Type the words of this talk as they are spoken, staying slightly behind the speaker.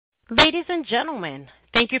Ladies and gentlemen,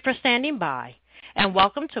 thank you for standing by, and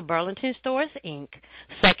welcome to Burlington Stores, Inc.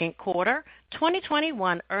 Second Quarter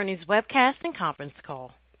 2021 Earnings Webcast and Conference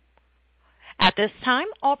Call. At this time,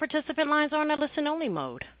 all participant lines are in a listen-only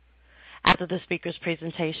mode. After the speaker's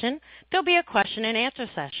presentation, there'll be a question-and-answer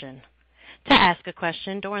session. To ask a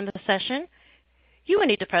question during the session, you will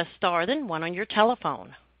need to press star then one on your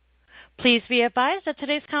telephone. Please be advised that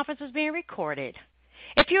today's conference is being recorded.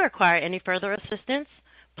 If you require any further assistance,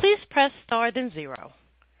 please press star then zero.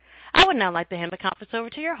 I would now like to hand the conference over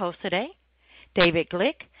to your host today, David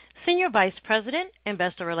Glick, Senior Vice President,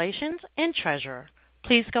 Investor Relations and Treasurer.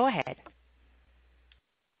 Please go ahead.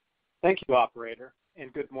 Thank you, operator,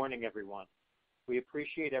 and good morning, everyone. We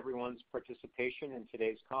appreciate everyone's participation in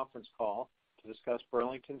today's conference call to discuss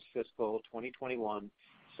Burlington's fiscal 2021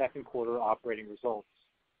 second quarter operating results.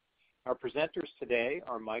 Our presenters today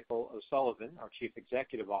are Michael O'Sullivan, our Chief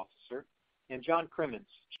Executive Officer, and John Crimmins,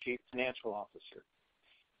 Chief Financial Officer.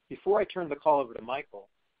 Before I turn the call over to Michael,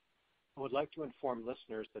 I would like to inform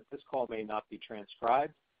listeners that this call may not be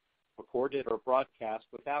transcribed, recorded, or broadcast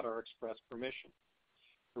without our express permission.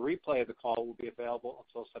 The replay of the call will be available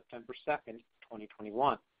until September 2nd,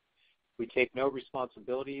 2021. We take no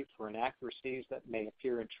responsibility for inaccuracies that may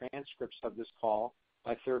appear in transcripts of this call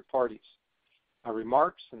by third parties. Our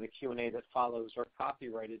remarks and the Q&A that follows are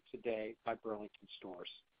copyrighted today by Burlington Stores.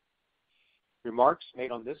 Remarks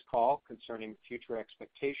made on this call concerning future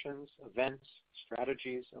expectations, events,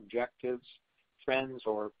 strategies, objectives, trends,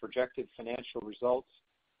 or projected financial results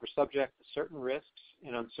are subject to certain risks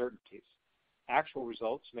and uncertainties. Actual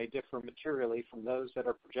results may differ materially from those that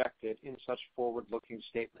are projected in such forward-looking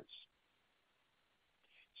statements.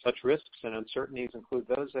 Such risks and uncertainties include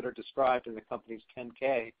those that are described in the company's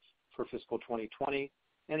 10-K for fiscal 2020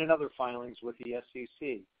 and in other filings with the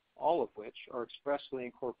SEC, all of which are expressly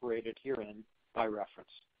incorporated herein by reference.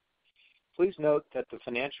 Please note that the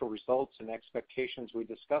financial results and expectations we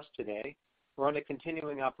discuss today are on a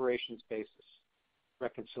continuing operations basis.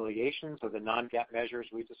 Reconciliations of the non-GAAP measures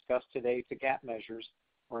we discuss today to GAAP measures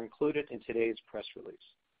are included in today's press release.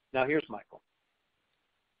 Now here's Michael.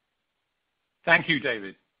 Thank you,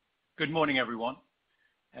 David. Good morning, everyone,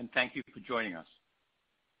 and thank you for joining us.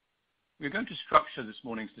 We're going to structure this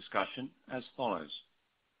morning's discussion as follows.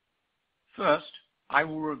 First, I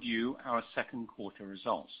will review our second quarter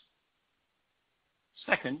results.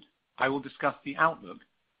 Second, I will discuss the outlook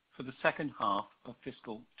for the second half of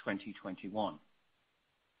fiscal 2021.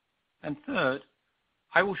 And third,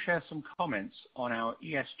 I will share some comments on our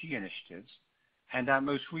ESG initiatives and our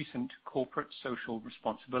most recent corporate social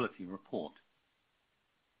responsibility report.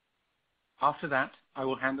 After that, I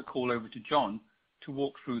will hand the call over to John to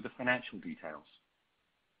walk through the financial details.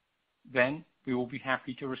 Then we will be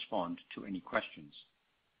happy to respond to any questions.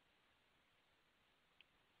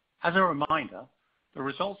 As a reminder, the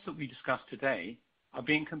results that we discuss today are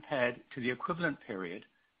being compared to the equivalent period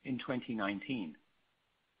in 2019.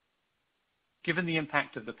 Given the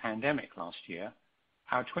impact of the pandemic last year,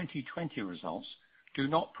 our 2020 results do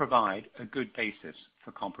not provide a good basis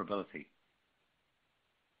for comparability.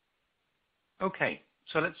 Okay,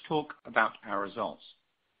 so let's talk about our results.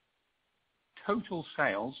 Total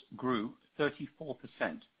sales grew 34%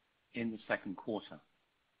 in the second quarter,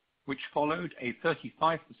 which followed a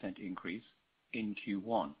 35% increase in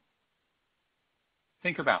Q1.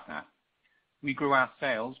 Think about that. We grew our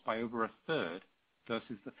sales by over a third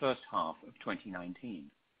versus the first half of 2019.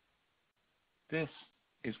 This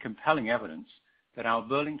is compelling evidence that our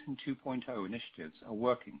Burlington 2.0 initiatives are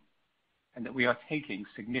working and that we are taking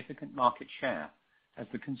significant market share as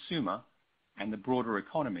the consumer and the broader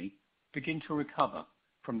economy begin to recover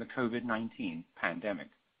from the COVID-19 pandemic.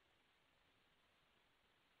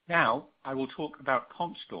 Now, I will talk about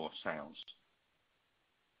comp store sales.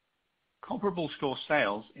 Comparable store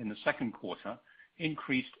sales in the second quarter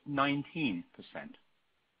increased 19%.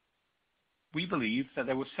 We believe that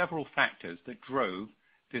there were several factors that drove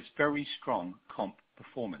this very strong comp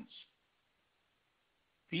performance.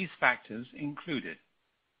 These factors included: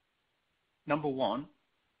 number one,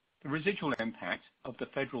 the residual impact of the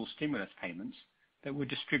federal stimulus payments that were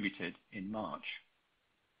distributed in March.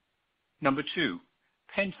 Number two,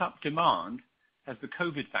 pent-up demand as the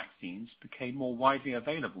COVID vaccines became more widely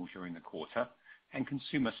available during the quarter and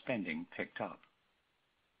consumer spending picked up.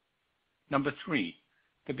 Number three,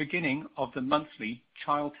 the beginning of the monthly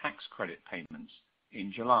child tax credit payments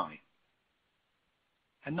in July.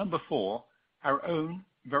 And number four, our own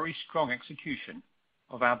very strong execution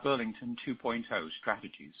of our Burlington 2.0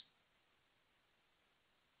 strategies.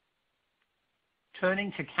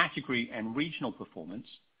 Turning to category and regional performance,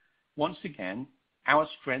 once again, our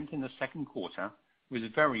strength in the second quarter was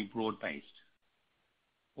very broad-based.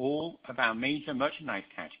 All of our major merchandise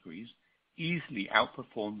categories easily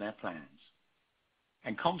outperformed their plans,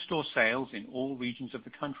 and comp store sales in all regions of the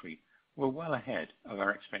country were well ahead of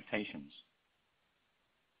our expectations.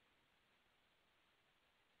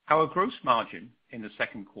 Our gross margin in the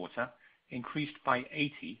second quarter increased by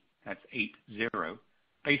 80, that's 80,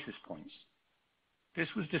 basis points. This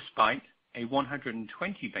was despite a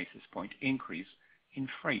 120 basis point increase in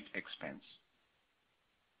freight expense.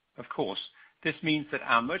 Of course, this means that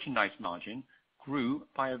our merchandise margin grew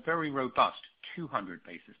by a very robust 200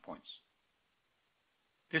 basis points.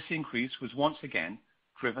 This increase was once again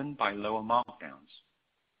driven by lower markdowns.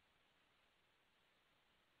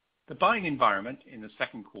 The buying environment in the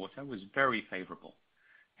second quarter was very favorable,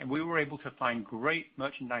 and we were able to find great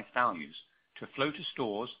merchandise values to flow to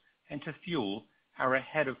stores and to fuel our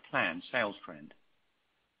ahead-of-plan sales trend.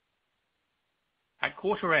 At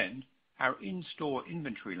quarter end, our in-store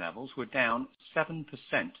inventory levels were down 7%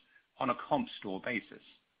 on a comp store basis.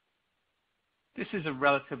 This is a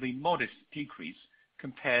relatively modest decrease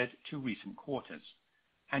compared to recent quarters,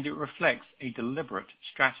 and it reflects a deliberate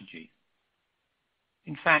strategy.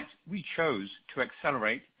 In fact, we chose to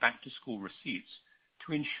accelerate back-to-school receipts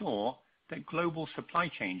to ensure that global supply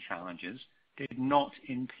chain challenges did not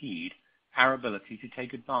impede our ability to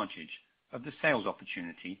take advantage of the sales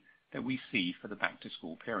opportunity that we see for the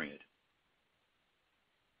back-to-school period.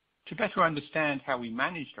 To better understand how we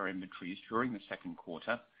managed our inventories during the second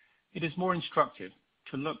quarter, it is more instructive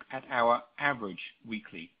to look at our average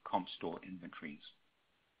weekly comp store inventories.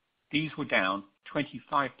 These were down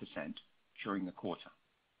 25% during the quarter.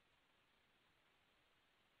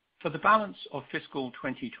 For the balance of fiscal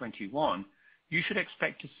 2021, you should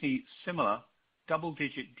expect to see similar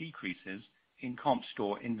double-digit decreases in comp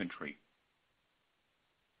store inventory.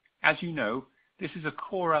 As you know, this is a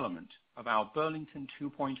core element of our Burlington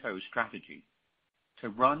 2.0 strategy, to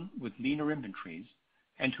run with leaner inventories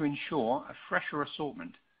and to ensure a fresher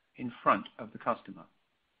assortment in front of the customer.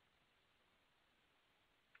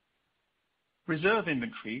 Reserve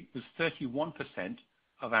inventory was 31%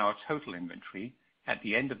 of our total inventory at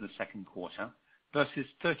the end of the second quarter versus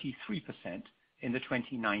 33% in the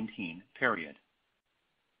 2019 period.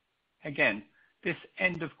 Again, this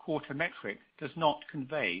end-of-quarter metric does not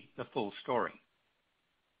convey the full story.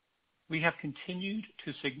 We have continued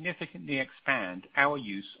to significantly expand our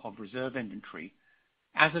use of reserve inventory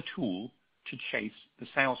as a tool to chase the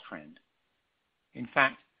sales trend. In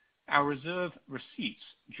fact, our reserve receipts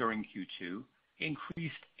during Q2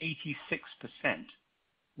 increased 86%,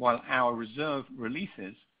 while our reserve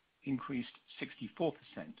releases increased 64%.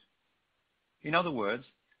 In other words,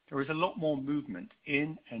 there is a lot more movement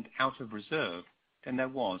in and out of reserve than there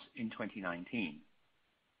was in 2019.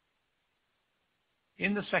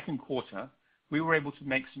 In the second quarter, we were able to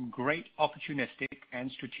make some great opportunistic and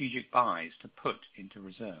strategic buys to put into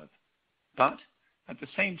reserve. But at the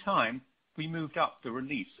same time, we moved up the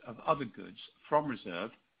release of other goods from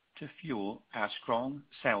reserve to fuel our strong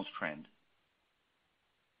sales trend.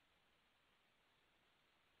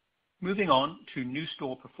 Moving on to new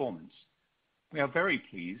store performance. We are very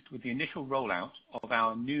pleased with the initial rollout of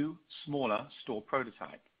our new, smaller store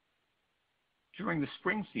prototype. During the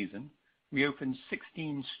spring season, we opened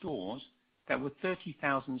 16 stores that were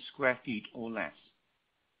 30,000 square feet or less,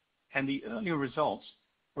 and the earlier results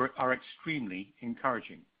are extremely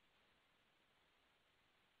encouraging.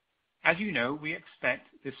 As you know, we expect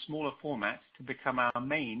this smaller format to become our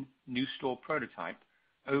main new store prototype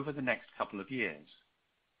over the next couple of years.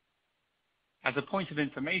 As a point of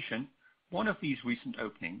information, one of these recent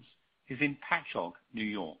openings is in Patchogue, New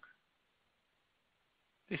York.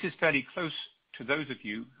 This is fairly close to those of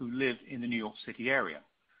you who live in the New York City area,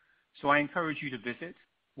 so I encourage you to visit,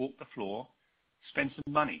 walk the floor, spend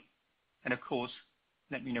some money, and of course,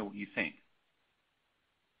 let me know what you think.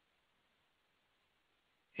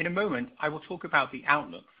 In a moment, I will talk about the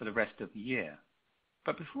outlook for the rest of the year.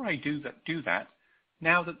 But before I do that,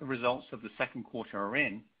 now that the results of the second quarter are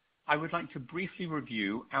in, I would like to briefly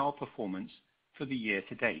review our performance for the year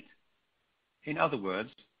to date. In other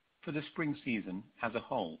words, for the spring season as a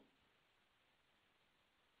whole.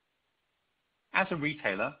 As a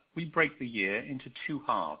retailer, we break the year into two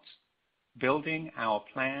halves, building our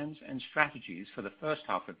plans and strategies for the first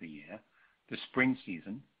half of the year, the spring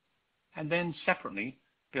season, and then separately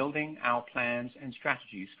building our plans and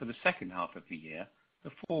strategies for the second half of the year,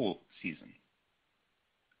 the fall season.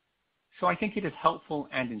 So I think it is helpful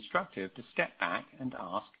and instructive to step back and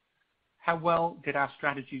ask, how well did our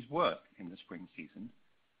strategies work in the spring season,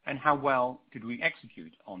 and how well did we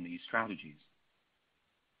execute on these strategies?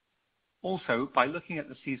 Also, by looking at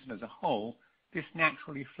the season as a whole, this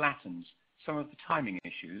naturally flattens some of the timing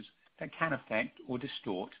issues that can affect or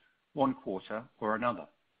distort one quarter or another.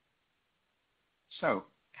 So,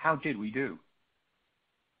 how did we do?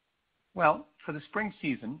 Well, for the spring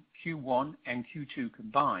season, Q1 and Q2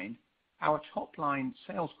 combined, our top-line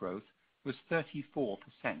sales growth was 34%.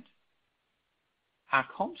 Our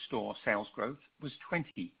comp store sales growth was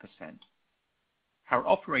 20%. Our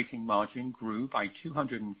operating margin grew by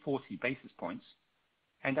 240 basis points,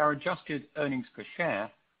 and our adjusted earnings per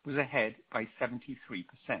share was ahead by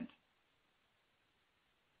 73%.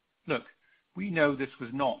 Look, we know this was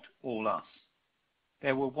not all us.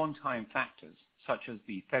 There were one-time factors, such as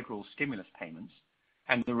the federal stimulus payments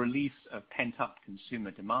and the release of pent-up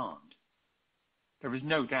consumer demand. There is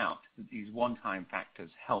no doubt that these one-time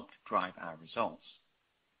factors helped drive our results.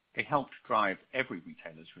 They helped drive every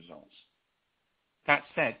retailer's results. That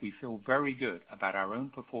said, we feel very good about our own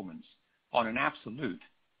performance on an absolute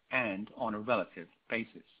and on a relative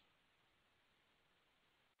basis.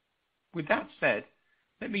 With that said,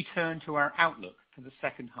 let me turn to our outlook for the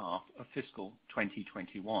second half of fiscal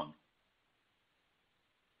 2021.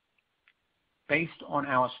 Based on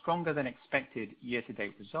our stronger than expected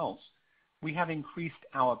year-to-date results, we have increased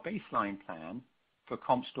our baseline plan for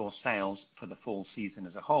comp store sales for the fall season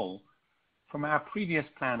as a whole from our previous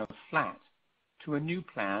plan of flat to a new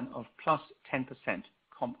plan of plus 10%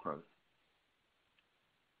 comp growth.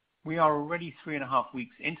 We are already 3.5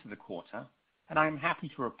 weeks into the quarter, and I am happy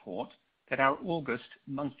to report that our August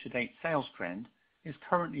month-to-date sales trend is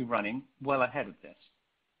currently running well ahead of this.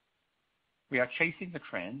 We are chasing the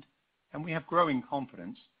trend, and we have growing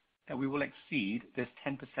confidence that we will exceed this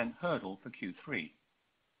 10% hurdle for Q3.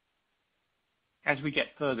 As we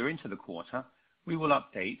get further into the quarter, we will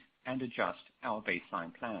update and adjust our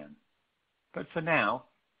baseline plan. But for now,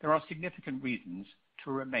 there are significant reasons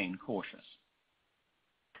to remain cautious.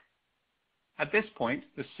 At this point,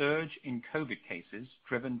 the surge in COVID cases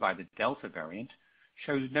driven by the Delta variant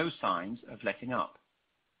shows no signs of letting up.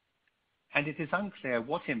 And it is unclear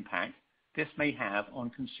what impact this may have on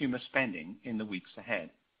consumer spending in the weeks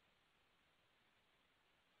ahead.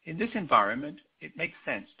 In this environment, it makes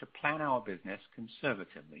sense to plan our business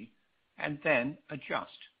conservatively and then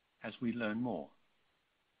adjust as we learn more.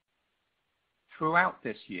 Throughout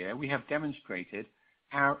this year, we have demonstrated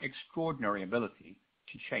our extraordinary ability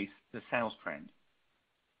to chase the sales trend.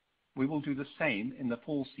 We will do the same in the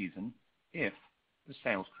fall season if the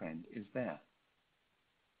sales trend is there.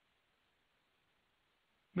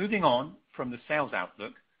 Moving on from the sales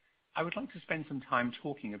outlook, I would like to spend some time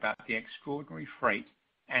talking about the extraordinary freight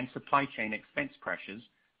and supply chain expense pressures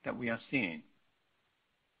that we are seeing.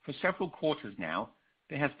 For several quarters now,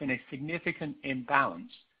 there has been a significant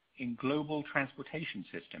imbalance in global transportation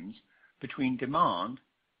systems between demand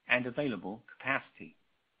and available capacity.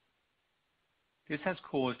 This has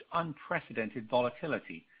caused unprecedented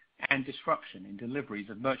volatility and disruption in deliveries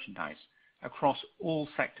of merchandise across all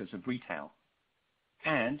sectors of retail,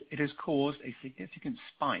 and it has caused a significant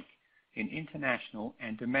spike in international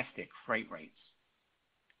and domestic freight rates.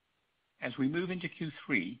 As we move into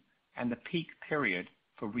Q3 and the peak period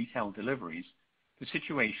for retail deliveries, the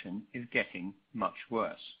situation is getting much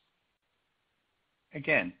worse.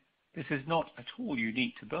 Again, this is not at all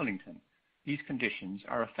unique to Burlington. These conditions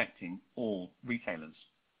are affecting all retailers.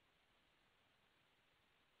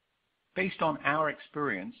 Based on our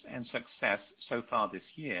experience and success so far this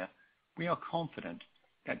year, we are confident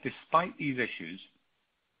that despite these issues,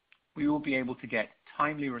 we will be able to get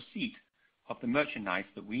timely receipt of the merchandise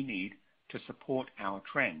that we need to support our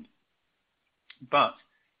trend. But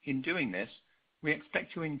in doing this, we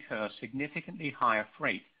expect to incur significantly higher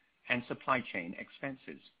freight and supply chain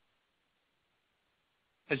expenses.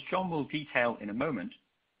 As John will detail in a moment,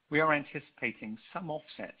 we are anticipating some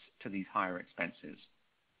offsets to these higher expenses.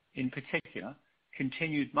 In particular,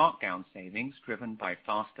 continued markdown savings driven by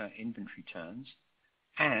faster inventory turns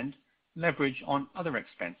and leverage on other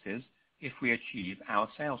expenses if we achieve our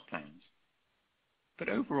sales plans. But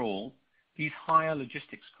overall, these higher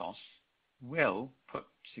logistics costs will put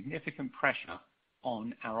significant pressure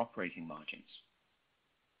on our operating margins.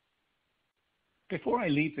 Before I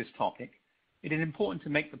leave this topic, it is important to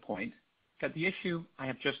make the point that the issue I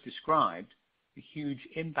have just described, the huge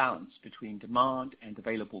imbalance between demand and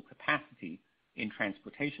available capacity in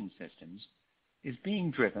transportation systems, is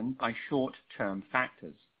being driven by short-term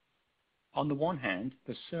factors. On the one hand,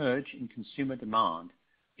 the surge in consumer demand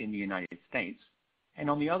in the United States, and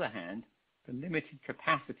on the other hand, the limited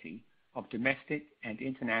capacity of domestic and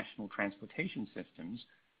international transportation systems,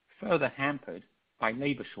 further hampered by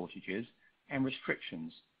labor shortages and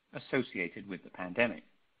restrictions associated with the pandemic.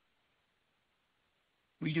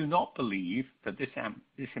 We do not believe that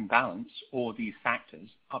this imbalance or these factors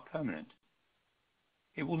are permanent.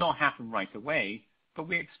 It will not happen right away, but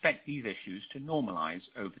we expect these issues to normalize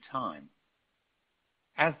over time.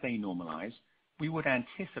 As they normalize, we would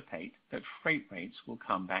anticipate that freight rates will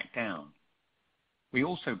come back down. We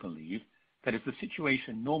also believe that as the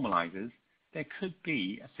situation normalizes, there could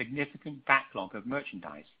be a significant backlog of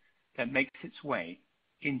merchandise that makes its way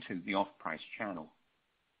into the off-price channel.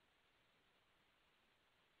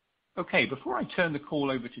 Okay, before I turn the call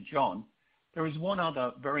over to John, there is one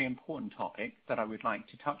other very important topic that I would like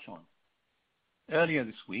to touch on. Earlier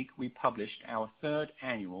this week, we published our third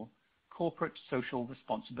annual Corporate Social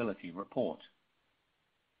Responsibility Report.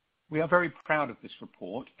 We are very proud of this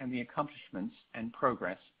report and the accomplishments and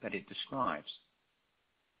progress that it describes.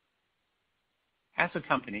 As a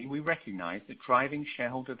company, we recognize that driving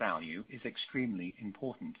shareholder value is extremely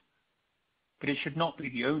important, but it should not be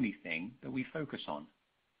the only thing that we focus on,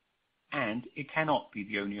 and it cannot be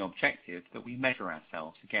the only objective that we measure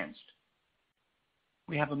ourselves against.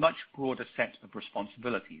 We have a much broader set of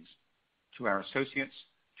responsibilities to our associates,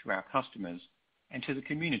 to our customers, and to the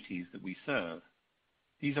communities that we serve.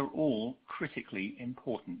 These are all critically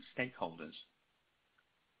important stakeholders.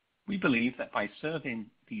 We believe that by serving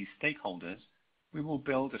these stakeholders, we will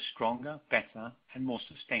build a stronger, better, and more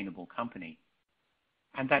sustainable company,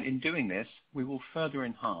 and that in doing this, we will further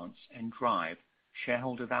enhance and drive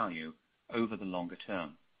shareholder value over the longer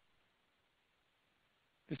term.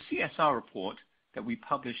 The CSR report that we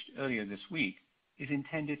published earlier this week is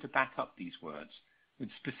intended to back up these words with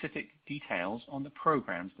specific details on the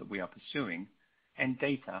programs that we are pursuing and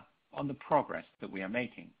data on the progress that we are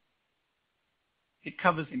making. It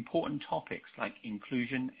covers important topics like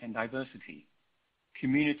inclusion and diversity,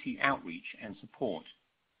 community outreach and support,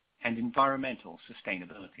 and environmental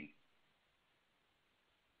sustainability.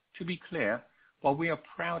 To be clear, while we are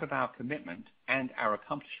proud of our commitment and our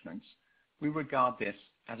accomplishments, we regard this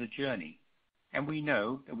as a journey, and we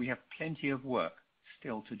know that we have plenty of work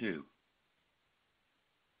still to do.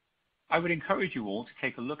 I would encourage you all to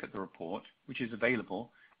take a look at the report, which is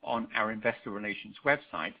available on our Investor Relations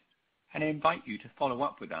website, and I invite you to follow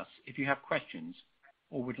up with us if you have questions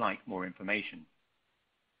or would like more information.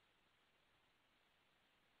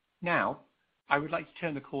 Now, I would like to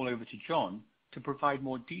turn the call over to John to provide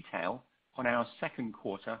more detail on our second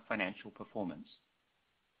quarter financial performance.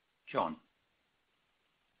 John.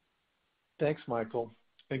 Thanks, Michael,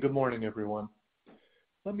 and good morning, everyone.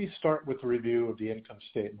 Let me start with a review of the income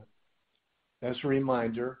statement. As a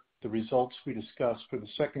reminder, the results we discussed for the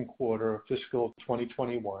second quarter of fiscal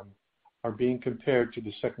 2021 are being compared to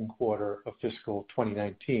the second quarter of fiscal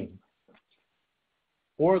 2019.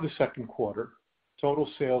 For the second quarter, total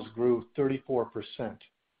sales grew 34%,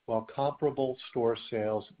 while comparable store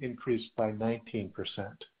sales increased by 19%.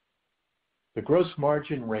 The gross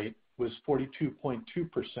margin rate was 42.2%,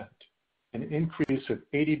 an increase of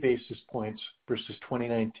 80 basis points versus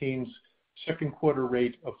 2019's second quarter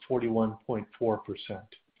rate of 41.4%.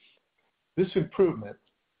 This improvement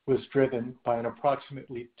was driven by an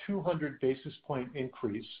approximately 200 basis point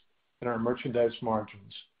increase in our merchandise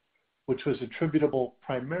margins, which was attributable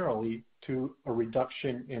primarily to a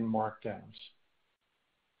reduction in markdowns.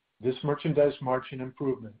 This merchandise margin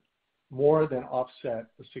improvement more than offset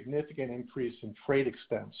a significant increase in freight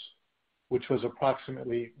expense, which was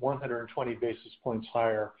approximately 120 basis points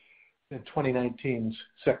higher than 2019's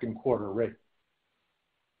second quarter rate.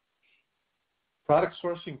 Product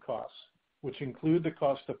sourcing costs, which include the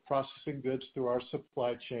cost of processing goods through our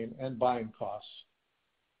supply chain and buying costs,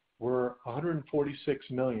 were $146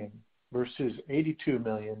 million versus $82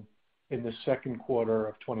 million in the second quarter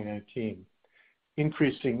of 2019,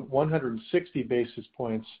 increasing 160 basis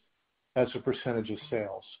points as a percentage of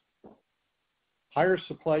sales. Higher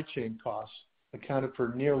supply chain costs accounted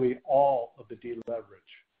for nearly all of the deleverage.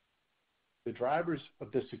 The drivers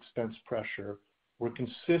of this expense pressure were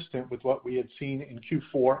consistent with what we had seen in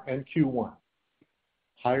Q4 and Q1.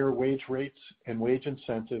 Higher wage rates and wage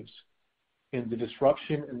incentives, and the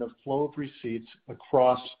disruption in the flow of receipts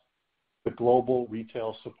across the global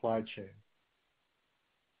retail supply chain.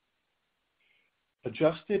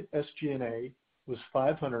 Adjusted SG&A was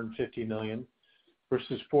 $550 million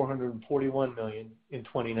versus $441 million in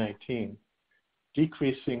 2019,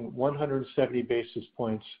 decreasing 170 basis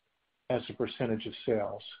points as a percentage of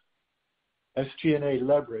sales. SG&A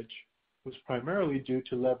leverage was primarily due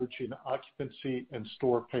to leverage in occupancy and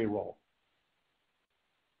store payroll.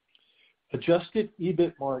 Adjusted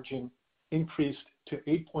EBIT margin increased to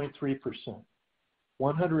 8.3%,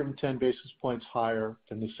 110 basis points higher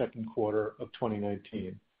than the second quarter of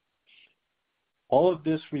 2019. All of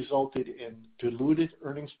this resulted in diluted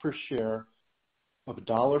earnings per share of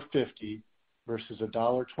 $1.50 versus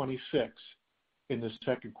 $1.26 in the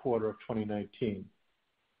second quarter of 2019.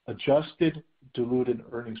 Adjusted diluted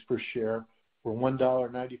earnings per share were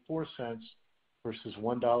 $1.94 versus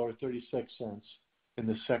 $1.36 in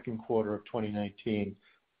the second quarter of 2019,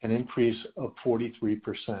 an increase of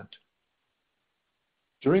 43%.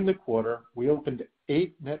 During the quarter, we opened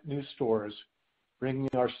 8 net new stores, bringing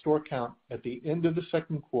our store count at the end of the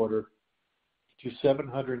second quarter to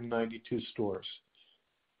 792 stores.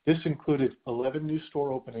 This included 11 new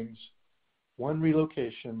store openings, 1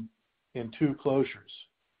 relocation, and 2 closures.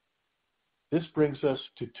 This brings us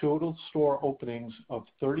to total store openings of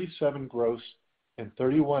 37 gross and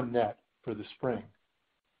 31 net for the spring.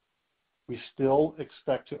 We still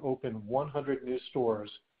expect to open 100 new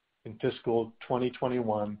stores in fiscal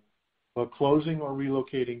 2021, while closing or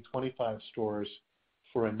relocating 25 stores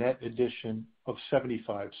for a net addition of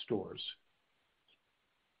 75 stores.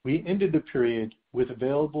 We ended the period with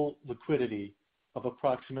available liquidity of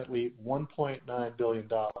approximately $1.9 billion,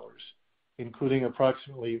 including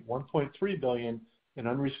approximately $1.3 billion in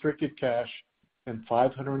unrestricted cash and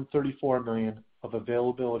 $534 million of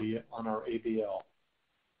availability on our ABL.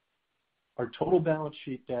 Our total balance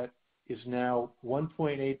sheet debt is now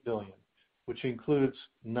 $1.8 billion, which includes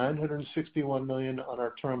 $961 million on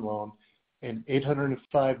our term loan and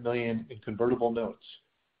 $805 million in convertible notes,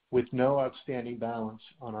 with no outstanding balance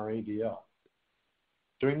on our ABL.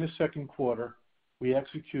 During the second quarter, we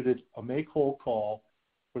executed a make-whole call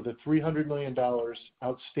for the $300 million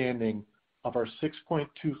outstanding of our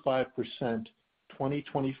 6.25%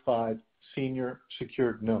 2025 senior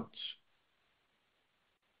secured notes.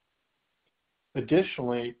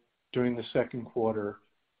 Additionally, during the second quarter,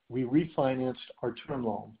 we refinanced our term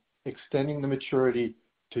loan, extending the maturity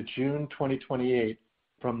to June 2028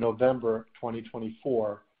 from November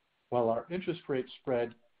 2024, while our interest rate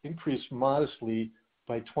spread increased modestly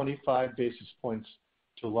by 25 basis points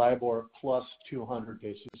to LIBOR plus 200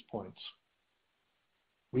 basis points.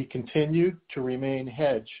 We continue to remain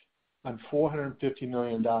hedged on $450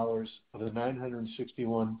 million of the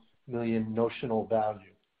 $961 million notional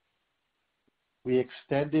value. We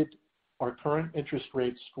extended our current interest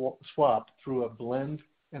rate swap through a blend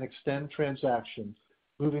and extend transaction,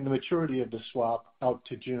 moving the maturity of the swap out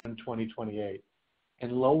to June 2028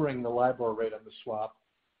 and lowering the LIBOR rate on the swap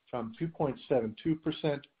from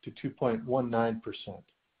 2.72% to 2.19%.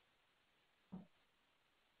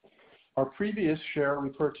 Our previous share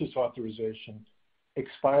repurchase authorization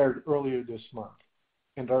expired earlier this month,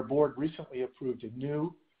 and our board recently approved a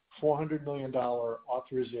new $400 million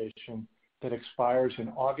authorization that expires in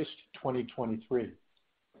August 2023.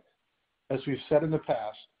 As we've said in the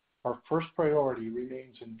past, our first priority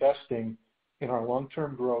remains investing in our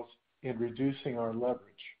long-term growth and reducing our leverage.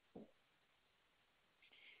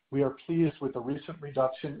 We are pleased with the recent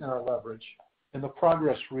reduction in our leverage and the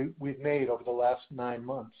progress we've made over the last 9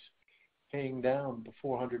 months, paying down the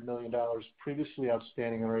 $400 million previously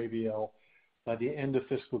outstanding on our ABL by the end of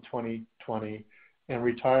fiscal 2020 and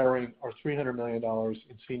retiring our $300 million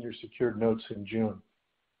in senior secured notes in June.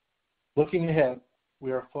 Looking ahead,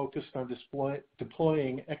 we are focused on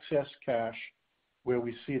deploying excess cash where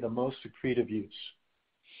we see the most accretive use.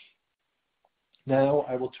 Now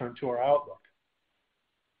I will turn to our outlook.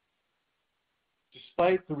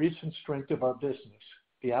 Despite the recent strength of our business,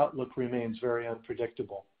 the outlook remains very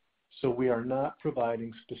unpredictable, so we are not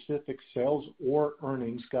providing specific sales or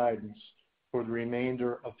earnings guidance for the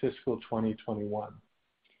remainder of fiscal 2021.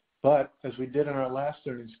 But as we did in our last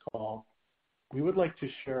earnings call, we would like to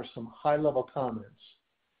share some high-level comments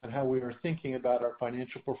on how we are thinking about our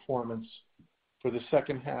financial performance for the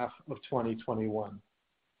second half of 2021.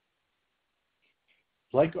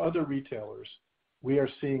 Like other retailers, we are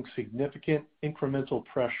seeing significant incremental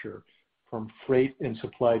pressure from freight and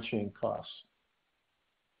supply chain costs.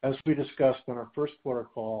 As we discussed on our first quarter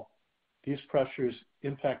call, these pressures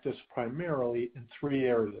impact us primarily in 3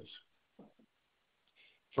 areas.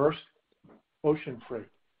 First, ocean freight.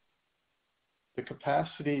 The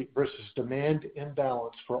capacity versus demand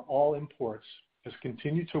imbalance for all imports has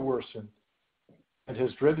continued to worsen and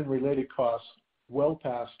has driven related costs well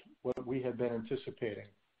past what we had been anticipating.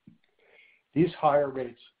 These higher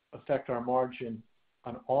rates affect our margin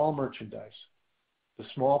on all merchandise, the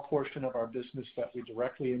small portion of our business that we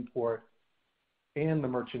directly import, and the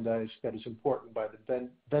merchandise that is imported by the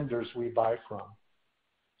vendors we buy from.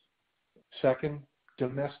 Second,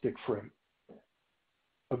 domestic freight.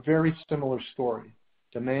 A very similar story.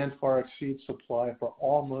 Demand far exceeds supply for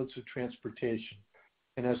all modes of transportation,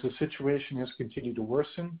 and as the situation has continued to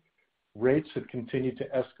worsen, rates have continued to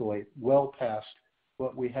escalate well past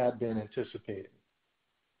what we had been anticipating.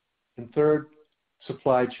 And third,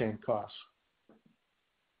 supply chain costs.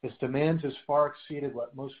 As demand has far exceeded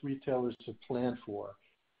what most retailers have planned for,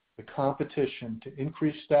 the competition to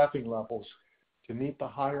increase staffing levels to meet the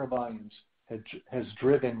higher volumes has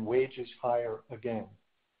driven wages higher again.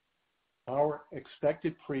 Our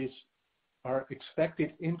expected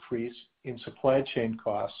increase in supply chain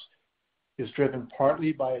costs is driven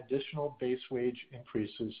partly by additional base wage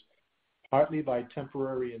increases, partly by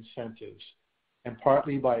temporary incentives, and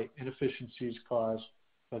partly by inefficiencies caused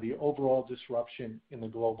by the overall disruption in the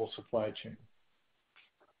global supply chain.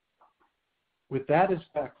 With that as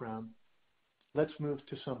background, let's move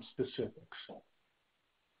to some specifics.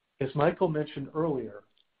 As Michael mentioned earlier,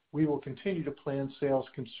 we will continue to plan sales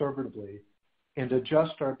conservatively and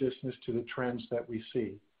adjust our business to the trends that we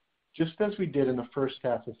see, just as we did in the first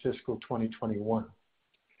half of fiscal 2021.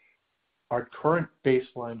 Our current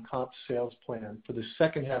baseline comp sales plan for the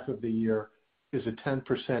second half of the year is a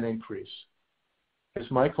 10% increase. As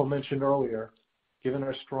Michael mentioned earlier, given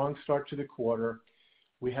our strong start to the quarter,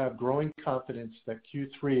 we have growing confidence that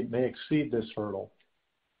Q3 may exceed this hurdle,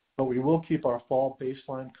 but we will keep our fall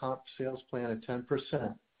baseline comp sales plan at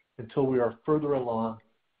 10% until we are further along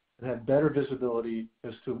and have better visibility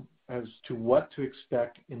as to what to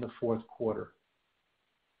expect in the fourth quarter.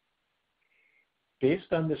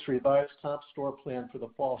 Based on this revised comp store plan for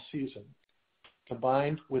the fall season,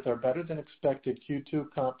 combined with our better than expected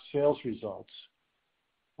Q2 comp sales results,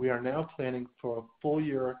 we are now planning for a full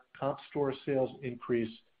year comp store sales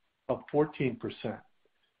increase of 14%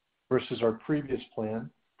 versus our previous plan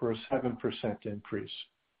for a 7% increase.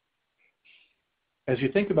 As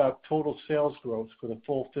you think about total sales growth for the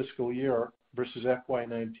full fiscal year versus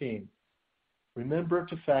FY19, remember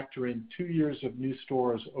to factor in 2 years of new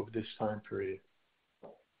stores over this time period.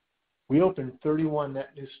 We opened 31 net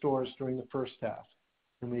new stores during the first half,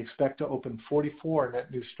 and we expect to open 44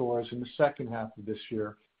 net new stores in the second half of this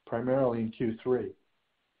year, primarily in Q3.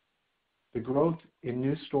 The growth in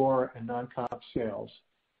new store and non-comp sales,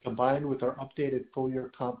 combined with our updated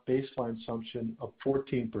full-year comp baseline assumption of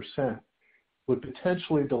 14%, would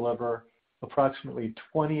potentially deliver approximately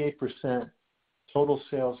 28% total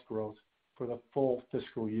sales growth for the full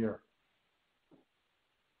fiscal year.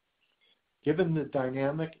 Given the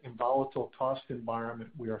dynamic and volatile cost environment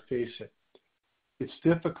we are facing, it's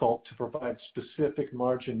difficult to provide specific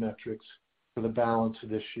margin metrics for the balance of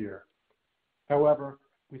this year. However,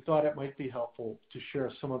 we thought it might be helpful to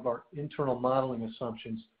share some of our internal modeling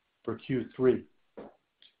assumptions for Q3.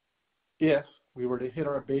 If we were to hit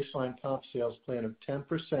our baseline comp sales plan of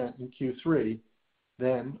 10% in Q3,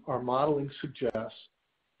 then our modeling suggests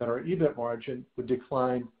that our EBIT margin would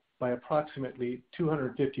decline by approximately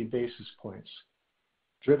 250 basis points,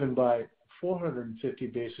 driven by 450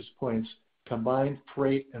 basis points combined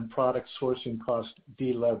freight and product sourcing cost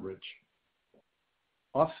deleverage.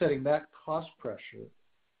 Offsetting that cost pressure,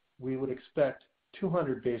 we would expect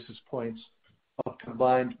 200 basis points of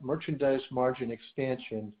combined merchandise margin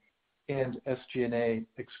expansion and SG&A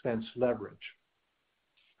expense leverage.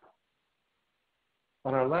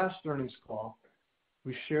 On our last earnings call,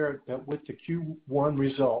 we shared that with the Q1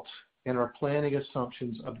 results and our planning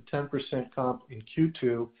assumptions of a 10% comp in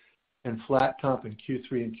Q2 and flat comp in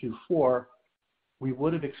Q3 and Q4, we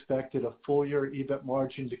would have expected a full-year EBIT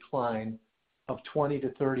margin decline of 20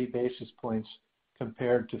 to 30 basis points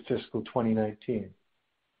compared to fiscal 2019.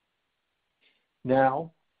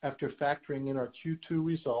 Now, after factoring in our Q2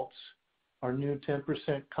 results, our new 10%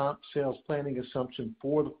 comp sales planning assumption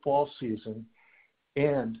for the fall season,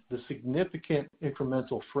 and the significant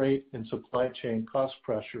incremental freight and supply chain cost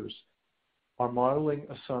pressures, our modeling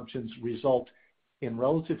assumptions result in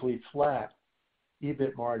relatively flat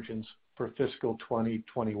EBIT margins for fiscal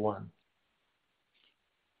 2021.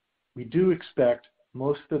 We do expect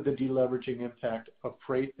most of the deleveraging impact of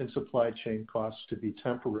freight and supply chain costs to be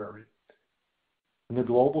temporary. When the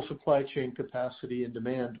global supply chain capacity and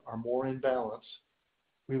demand are more in balance,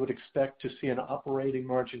 we would expect to see an operating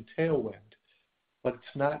margin tailwind, but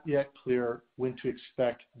it's not yet clear when to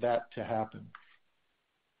expect that to happen.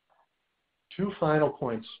 2 final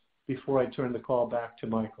points before I turn the call back to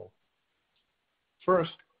Michael.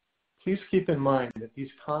 First, please keep in mind that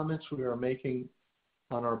these comments we are making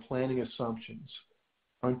on our planning assumptions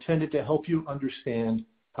are intended to help you understand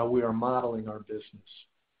how we are modeling our business.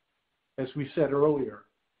 As we said earlier,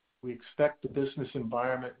 we expect the business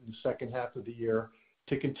environment in the second half of the year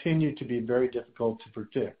to continue to be very difficult to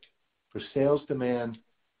predict for sales demand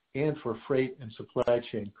and for freight and supply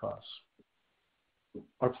chain costs.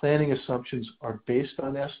 Our planning assumptions are based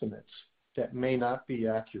on estimates that may not be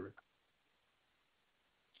accurate.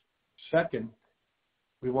 Second,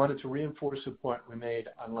 we wanted to reinforce a point we made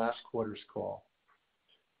on last quarter's call.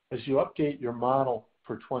 As you update your model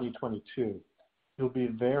for 2022, it will be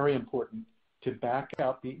very important to back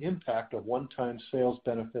out the impact of one-time sales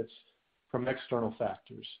benefits from external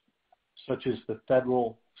factors, such as the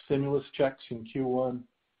federal stimulus checks in Q1,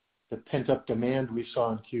 the pent-up demand we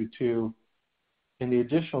saw in Q2, and the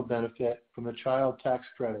additional benefit from the child tax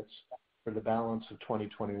credits for the balance of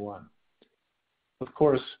 2021. Of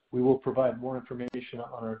course, we will provide more information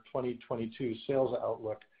on our 2022 sales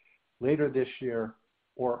outlook later this year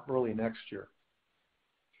or early next year.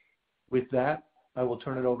 With that, I will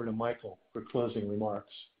turn it over to Michael for closing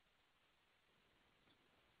remarks.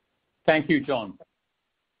 Thank you, John.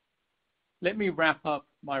 Let me wrap up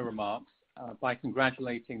my remarks by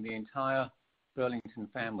congratulating the entire Burlington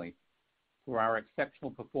family for our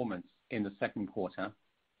exceptional performance in the second quarter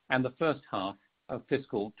and the first half of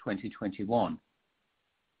fiscal 2021.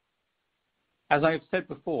 As I have said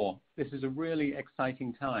before, this is a really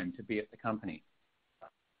exciting time to be at the company.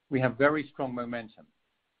 We have very strong momentum.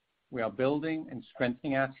 We are building and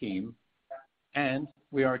strengthening our team, and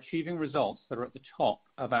we are achieving results that are at the top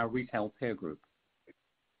of our retail peer group.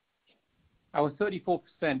 Our 34%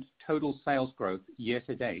 total sales growth year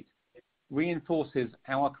to date reinforces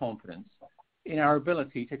our confidence in our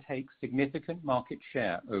ability to take significant market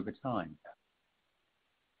share over time.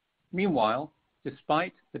 Meanwhile,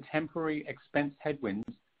 despite the temporary expense headwinds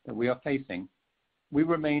that we are facing, we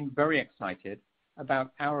remain very excited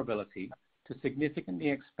about our ability to significantly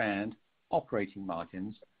expand operating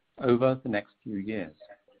margins over the next few years.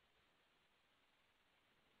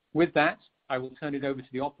 With that, I will turn it over to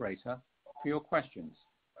the operator for your questions.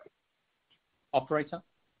 Operator?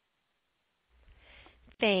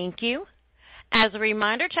 Thank you. As a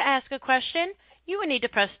reminder, to ask a question, you will need to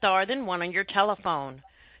press star then one on your telephone.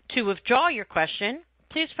 To withdraw your question,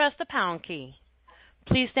 please press the pound key.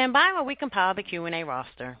 Please stand by while we compile the Q&A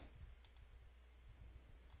roster.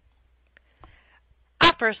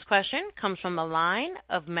 Our first question comes from the line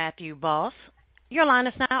of Matthew Boss. Your line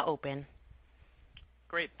is now open.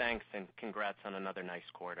 Great, thanks, and congrats on another nice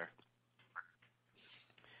quarter.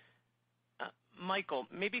 Michael,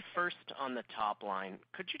 maybe first on the top line,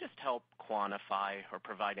 could you just help quantify or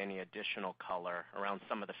provide any additional color around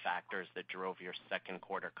some of the factors that drove your second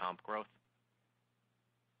quarter comp growth?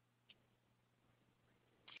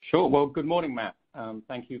 Sure. Well, good morning, Matt.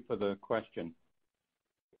 Thank you for the question.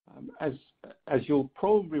 As you'll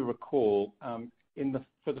probably recall,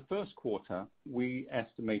 for the first quarter, we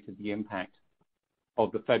estimated the impact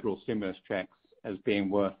of the federal stimulus checks as being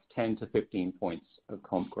worth 10 to 15 points of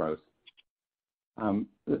comp growth.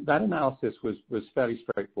 That analysis was fairly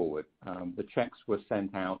straightforward. The checks were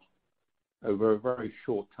sent out over a very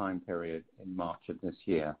short time period in March of this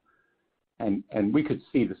year, and we could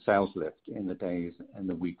see the sales lift in the days and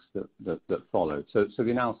the weeks that followed. So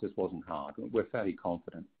the analysis wasn't hard. We're fairly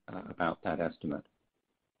confident about that estimate.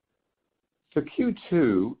 For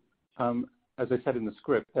Q2, as I said in the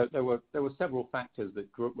script, there were several factors that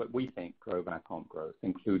what we think drove our comp growth,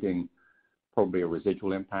 including probably a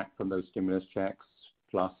residual impact from those stimulus checks,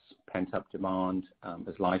 plus pent-up demand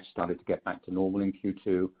as life started to get back to normal in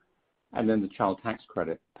Q2, and then the child tax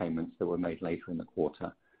credit payments that were made later in the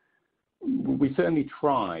quarter. We certainly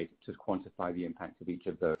tried to quantify the impact of each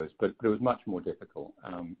of those, but it was much more difficult.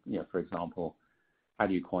 For example, how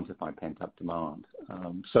do you quantify pent-up demand?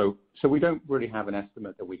 So we don't really have an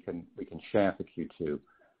estimate that we can share for Q2.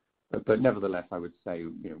 But nevertheless, I would say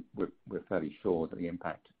we're fairly sure that the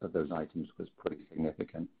impact of those items was pretty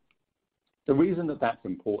significant. The reason that that's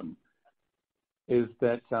important is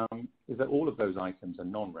that all of those items are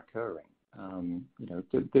non-recurring.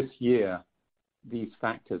 This year, these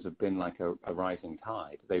factors have been like a rising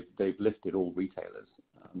tide. They've lifted all retailers.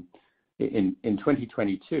 In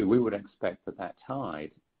 2022, we would expect that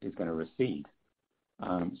tide is going to recede.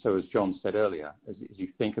 So as John said earlier, as you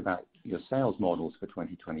think about your sales models for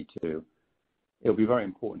 2022, it'll be very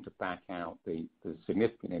important to back out the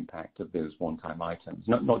significant impact of those one-time items,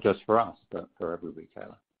 not just for us, but for every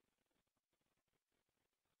retailer.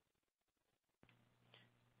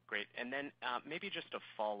 Great. And then maybe just a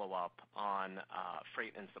follow-up on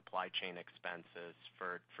freight and supply chain expenses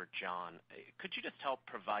for John. Could you just help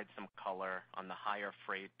provide some color on the higher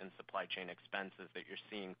freight and supply chain expenses that you're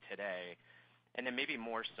seeing today? And then maybe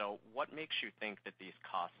more so, what makes you think that these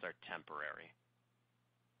costs are temporary?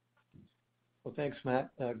 Well, thanks, Matt.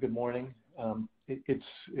 Good morning.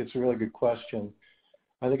 It's a really good question.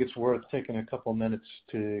 I think it's worth taking a couple minutes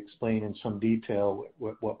to explain in some detail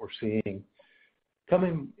what we're seeing.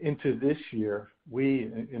 Coming into this year, we,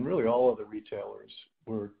 and really all of the retailers,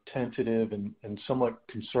 were tentative and somewhat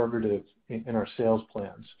conservative in our sales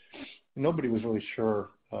plans. Nobody was really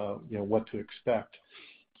sure, what to expect.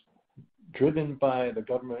 Driven by the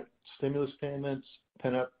government stimulus payments,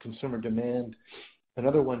 pent-up consumer demand, and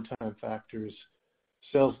other one-time factors,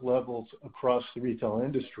 sales levels across the retail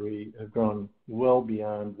industry have grown well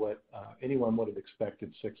beyond what anyone would have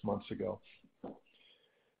expected 6 months ago.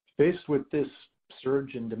 Faced with this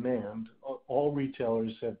surge in demand, all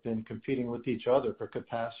retailers have been competing with each other for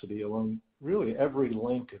capacity along really every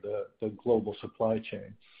link of the global supply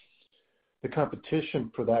chain. The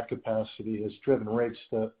competition for that capacity has driven rates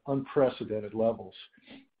to unprecedented levels.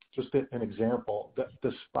 Just an example,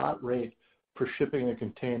 the spot rate for shipping a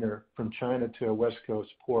container from China to a West Coast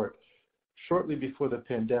port shortly before the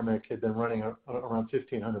pandemic had been running around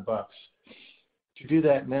 $1,500. To do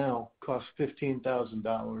that now costs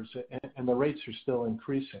 $15,000, and the rates are still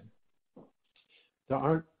increasing. There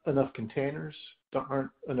aren't enough containers, there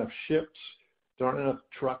aren't enough ships, there aren't enough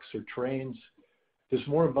trucks or trains. There's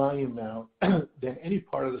more volume now than any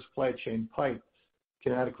part of the supply chain pipe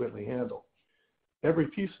can adequately handle. Every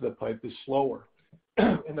piece of the pipe is slower,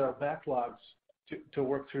 and there are backlogs to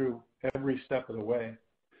work through every step of the way.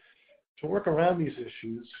 To work around these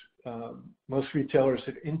issues, most retailers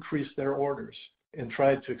have increased their orders and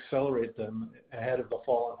tried to accelerate them ahead of the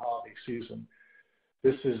fall and holiday season.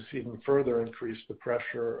 This has even further increased the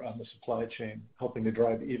pressure on the supply chain, helping to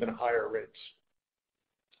drive even higher rates.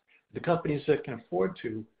 The companies that can afford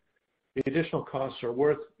to, the additional costs are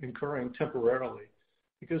worth incurring temporarily,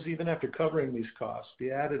 because even after covering these costs,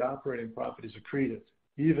 the added operating profit is accretive,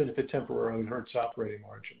 even if it temporarily hurts operating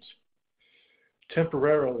margins.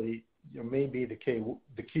 Temporarily may be the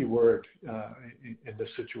key word in this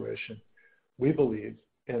situation. We believe,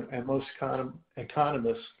 and most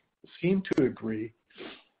economists seem to agree,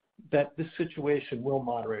 that this situation will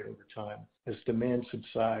moderate over time as demand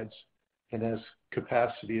subsides and as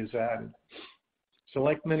capacity is added. So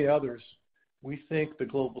like many others, we think the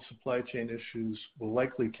global supply chain issues will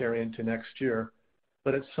likely carry into next year,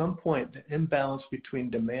 but at some point, the imbalance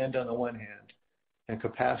between demand on the one hand and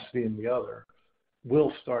capacity on the other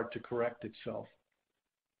will start to correct itself.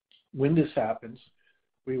 When this happens,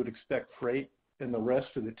 we would expect freight and the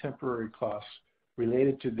rest of the temporary costs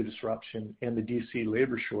related to the disruption and the DC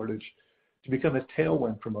labor shortage to become a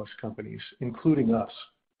tailwind for most companies, including us.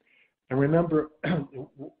 And remember,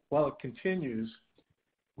 while it continues,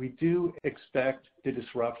 we do expect the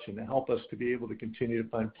disruption to help us to be able to continue to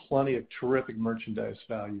find plenty of terrific merchandise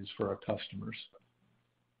values for our customers.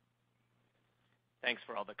 Thanks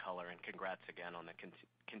for all the color, and congrats again on the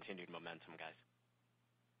continued momentum,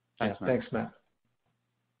 guys. Thanks, Matt.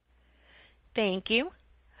 Thank you.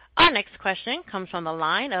 Our next question comes from the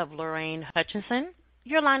line of Lorraine Hutchinson.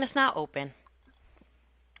 Your line is now open.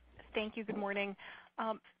 Thank you. Good morning.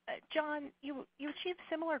 John, you achieved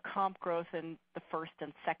similar comp growth in the first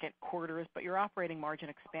and second quarters, but your operating margin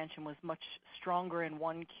expansion was much stronger in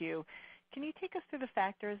 1Q. Can you take us through the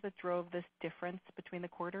factors that drove this difference between the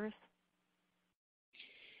quarters?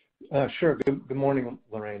 Sure. Good morning,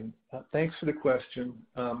 Lorraine. Thanks for the question.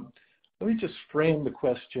 Let me just frame the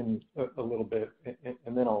question a little bit,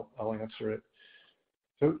 and then I'll answer it.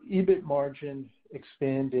 So EBIT margin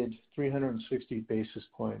expanded 360 basis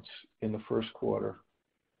points in the first quarter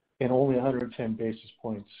and only 110 basis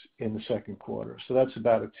points in the second quarter. So that's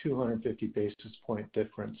about a 250 basis point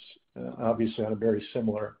difference, obviously on a very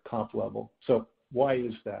similar comp level. So why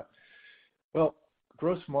is that? Well,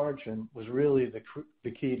 gross margin was really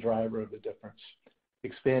the key driver of the difference,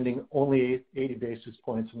 expanding only 80 basis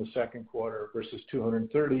points in the second quarter versus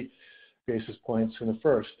 230 basis points in the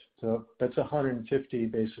first. So that's 150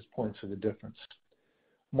 basis points of the difference.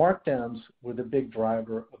 Markdowns were the big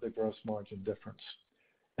driver of the gross margin difference.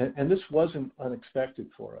 And this wasn't unexpected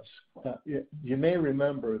for us. You may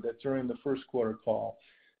remember that during the first quarter call,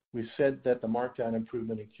 we said that the markdown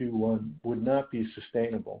improvement in Q1 would not be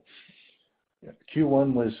sustainable.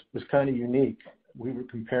 Q1 was kind of unique. We were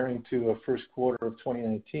comparing to a first quarter of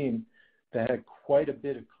 2019 that had quite a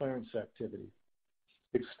bit of clearance activity.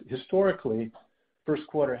 Historically, first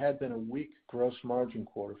quarter had been a weak gross margin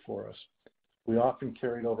quarter for us. We often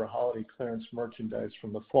carried over holiday clearance merchandise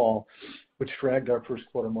from the fall, which dragged our first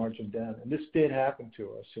quarter margin down. And this did happen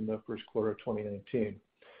to us in the first quarter of 2019.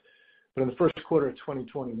 But in the first quarter of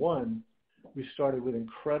 2021, we started with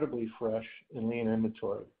incredibly fresh and lean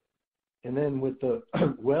inventory. And then with the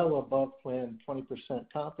well above planned 20%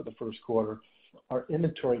 comp of the first quarter, our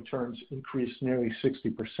inventory turns increased nearly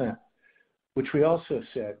 60%, which we also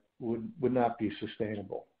said would not be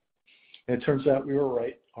sustainable. And it turns out we were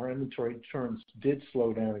right. Our inventory turns did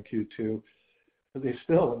slow down in Q2, but they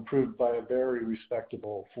still improved by a very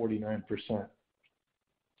respectable 49%.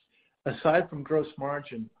 Aside from gross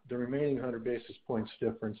margin, the remaining 100 basis points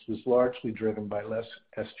difference was largely driven by less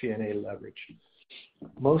SG&A leverage.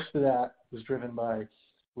 Most of that was driven by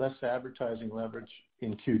less advertising leverage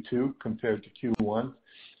in Q2 compared to Q1,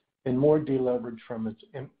 and more deleverage from its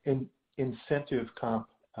incentive comp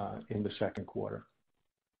in the second quarter.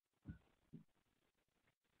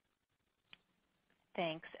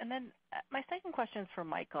 Thanks. And then my second question is for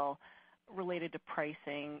Michael, related to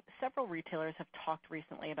pricing. Several retailers have talked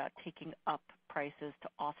recently about taking up prices to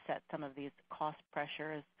offset some of these cost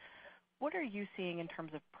pressures. What are you seeing in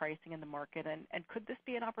terms of pricing in the market, and could this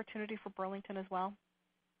be an opportunity for Burlington as well?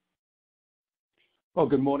 Well,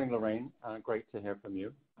 good morning, Lorraine. Great to hear from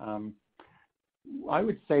you. I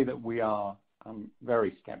would say that we are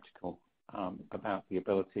very skeptical about the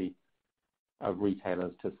ability of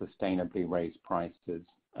retailers to sustainably raise prices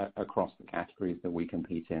across the categories that we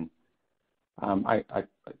compete in.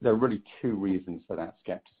 There are really two reasons for that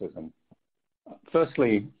skepticism.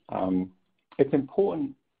 Firstly, it's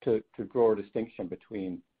important to draw a distinction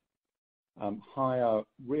between higher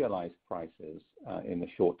realized prices in the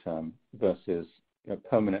short term versus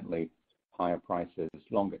permanently higher prices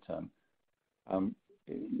longer term.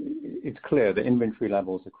 It's clear that inventory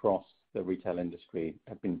levels across the retail industry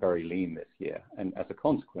have been very lean this year, and as a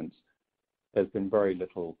consequence, there's been very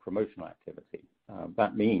little promotional activity.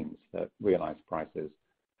 That means that realized prices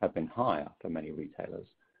have been higher for many retailers.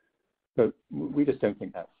 But we just don't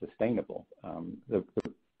think that's sustainable. The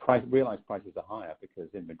realized prices are higher because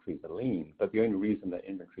inventories are lean, but the only reason that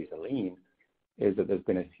inventories are lean is that there's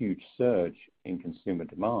been a huge surge in consumer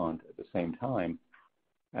demand at the same time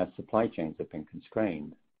as supply chains have been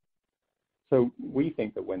constrained. So we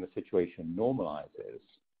think that when the situation normalizes,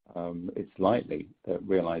 it's likely that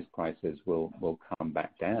realized prices will come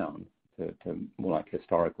back down to more like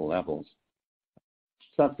historical levels.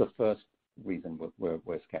 So that's the first reason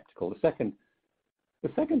we're skeptical. The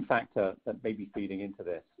second factor that may be feeding into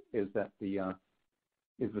this is that the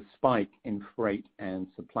spike in freight and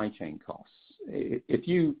supply chain costs. If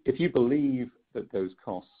you believe that those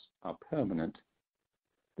costs are permanent,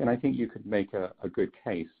 then I think you could make a good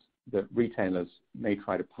case that retailers may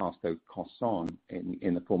try to pass those costs on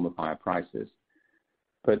in the form of higher prices.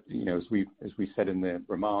 But as we said in the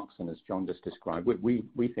remarks and as John just described,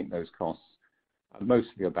 we think those costs are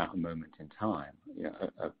mostly about a moment in time,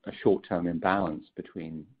 a short-term imbalance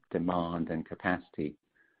between demand and capacity.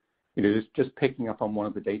 Just picking up on one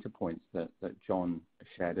of the data points that John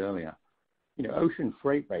shared earlier, ocean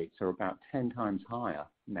freight rates are about 10 times higher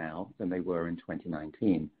now than they were in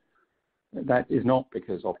 2019. That is not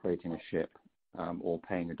because operating a ship or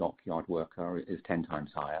paying a dockyard worker is 10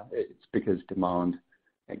 times higher. It's because demand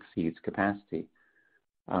exceeds capacity.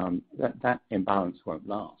 That imbalance won't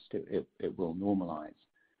last. It will normalize.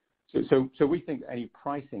 So we think any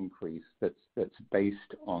price increase that's based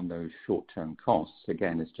on those short-term costs,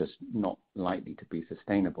 again, is just not likely to be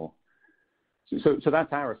sustainable. So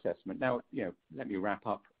that's our assessment. Now, let me wrap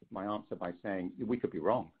up my answer by saying we could be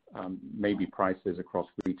wrong. Maybe prices across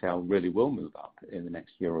retail really will move up in the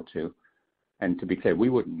next year or two. And to be clear, we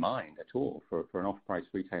wouldn't mind at all for an off-price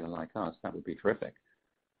retailer like us. That would be terrific.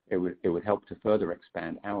 It would help to further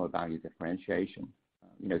expand our value differentiation.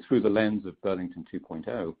 Through the lens of Burlington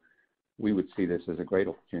 2.0, we would see this as a great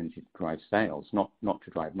opportunity to drive sales, not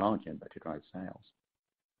to drive margin, but to drive sales.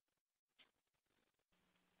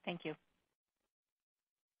 Thank you.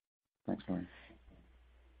 Thanks, Lauren.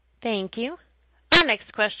 Thank you. Our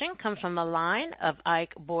next question comes from the line of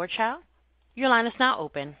Ike Boruchow. Your line is now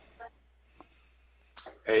open.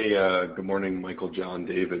 Hey, good morning, Michael, John,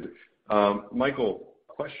 David. Michael,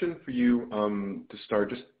 question for you to start.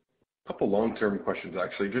 Just a couple long-term questions,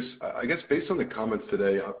 actually. Just, I guess, based on the comments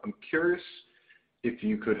today, I'm curious if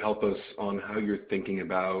you could help us on how you're thinking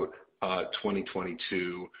about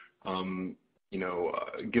 2022.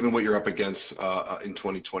 Given what you're up against in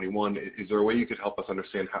 2021, is there a way you could help us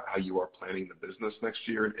understand how you are planning the business next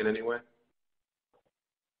year in any way?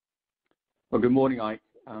 Well, good morning, Ike.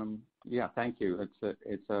 Yeah, thank you.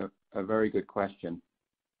 It's a very good question.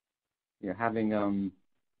 Having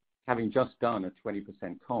just done a 20%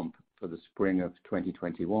 comp for the spring of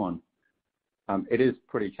 2021, it is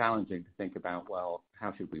pretty challenging to think about, well,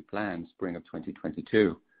 how should we plan spring of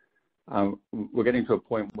 2022? We're getting to a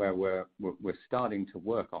point where we're starting to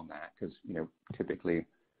work on that because typically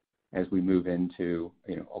as we move into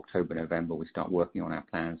October, November, we start working on our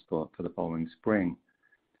plans for the following spring.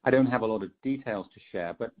 I don't have a lot of details to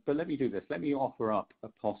share, but let me do this. Let me offer up a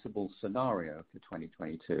possible scenario for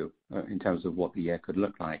 2022 in terms of what the year could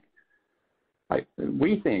look like.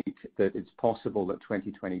 We think that it's possible that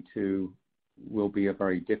 2022 will be a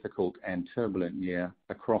very difficult and turbulent year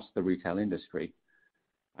across the retail industry.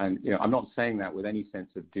 And I'm not saying that with any sense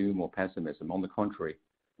of doom or pessimism. On the contrary,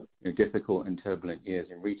 difficult and turbulent years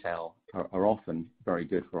in retail are often very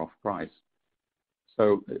good for off-price.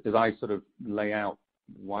 So as I sort of lay out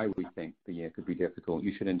why we think the year could be difficult,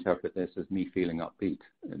 you should interpret this as me feeling upbeat,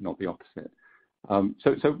 not the opposite.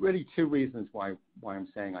 So really two reasons why I'm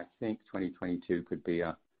saying I think 2022 could be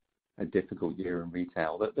a difficult year in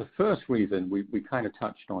retail. The first reason we kind of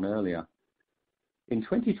touched on earlier. In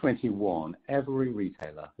 2021, every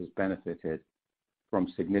retailer has benefited from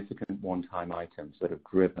significant one-time items that have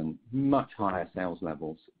driven much higher sales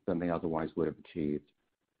levels than they otherwise would have achieved.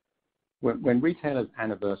 When retailers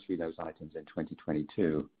anniversary those items in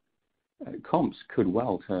 2022, comps could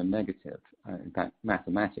well turn negative. In fact,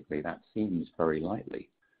 mathematically, that seems very likely.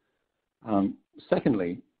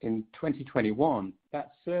 Secondly, in 2021,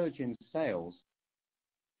 that surge in sales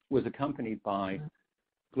was accompanied by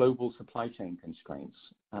global supply chain constraints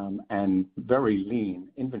and very lean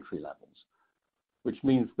inventory levels, which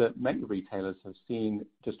means that many retailers have seen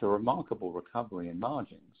just a remarkable recovery in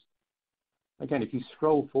margins. Again, if you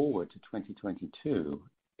scroll forward to 2022,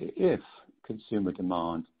 if consumer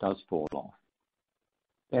demand does fall off,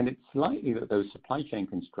 then it's likely that those supply chain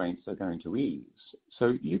constraints are going to ease.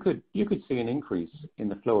 So you could see an increase in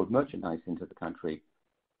the flow of merchandise into the country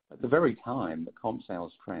at the very time that comp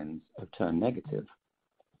sales trends have turned negative.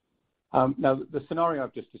 Now, the scenario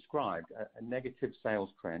I've just described, a negative sales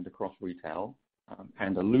trend across retail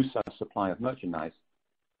and a looser supply of merchandise,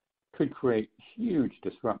 could create huge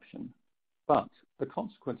disruption. But the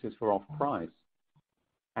consequences for off-price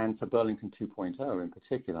and for Burlington 2.0 in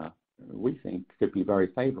particular, we think could be very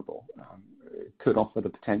favorable. It could offer the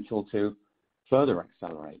potential to further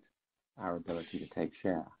accelerate our ability to take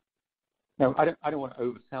share. Now, I don't want to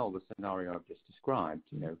oversell the scenario I've just described.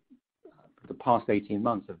 The past 18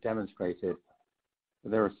 months have demonstrated that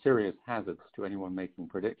there are serious hazards to anyone making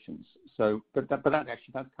predictions. So, but that's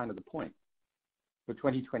kind of the point. For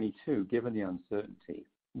 2022, given the uncertainty,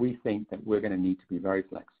 we think that we're going to need to be very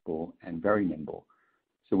flexible and very nimble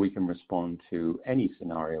so we can respond to any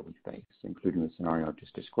scenario we face, including the scenario I've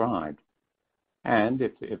just described. And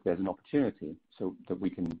if there's an opportunity, so that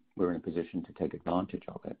we're in a position to take advantage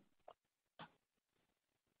of it.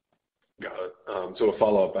 Got it. So a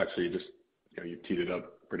follow-up, actually, just you've teed it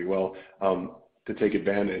up pretty well. To take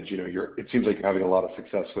advantage, it seems like you're having a lot of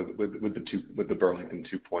success with the Burlington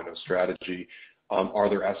 2.0 strategy. Are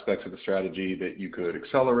there aspects of the strategy that you could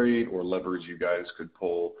accelerate or levers you guys could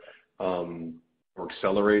pull or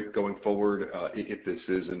accelerate going forward if this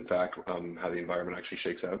is in fact how the environment actually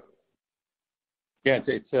shakes out? Yeah,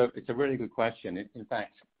 it's a really good question. In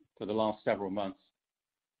fact, for the last several months,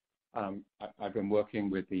 I've been working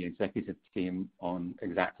with the executive team on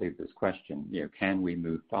exactly this question. Can we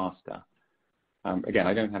move faster? Again,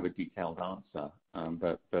 I don't have a detailed answer,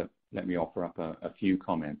 but let me offer up a few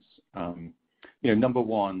comments. Number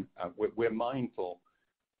one, we're mindful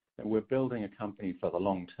that we're building a company for the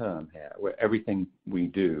long term here, where everything we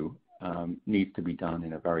do needs to be done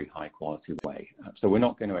in a very high quality way. So we're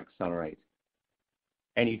not going to accelerate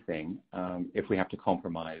anything if we have to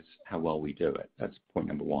compromise how well we do it. That's point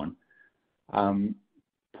number one.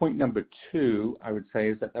 Point number two, I would say,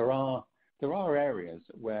 is that there are areas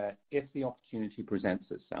where if the opportunity presents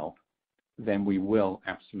itself, then we will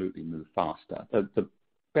absolutely move faster. The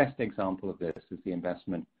best example of this is the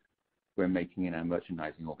investment we're making in our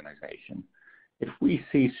merchandising organization. If we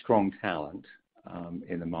see strong talent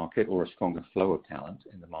in the market or a stronger flow of talent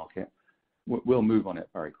in the market, we'll move on it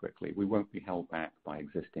very quickly. We won't be held back by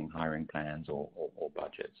existing hiring plans or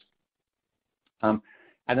budgets.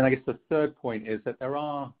 And then I guess the third point is that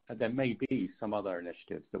there may be some other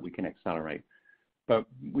initiatives that we can accelerate, but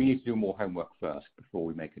we need to do more homework first before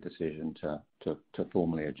we make a decision to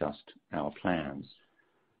formally adjust our plans.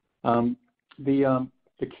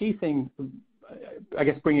 The key thing, I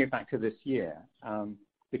guess bringing it back to this year,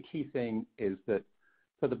 the key thing is that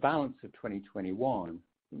for the balance of 2021,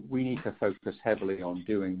 we need to focus heavily on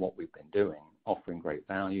doing what we've been doing, offering great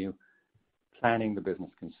value, planning the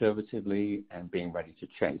business conservatively, and being ready to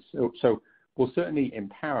chase. So we'll certainly in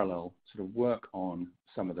parallel sort of work on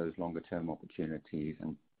some of those longer term opportunities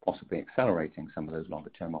and possibly accelerating some of those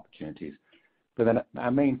longer term opportunities. But then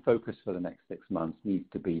our main focus for the next 6 months needs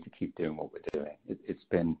to be to keep doing what we're doing. It's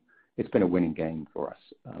been a winning game for us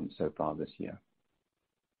so far this year.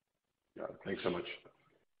 Yeah, thanks so much.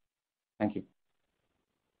 Thank you.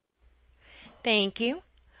 Thank you.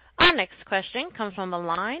 Our next question comes from the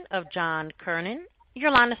line of John Kernan.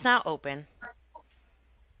 Your line is now open.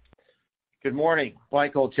 Good morning,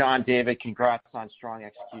 Michael, John, David. Congrats on strong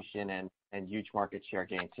execution and huge market share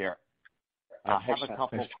gains here. I have a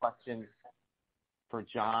couple questions for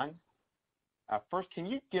John. First, can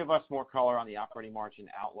you give us more color on the operating margin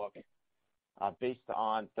outlook based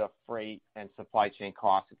on the freight and supply chain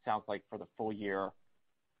costs? It sounds like for the full year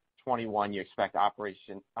 21, you expect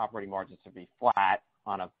operating margins to be flat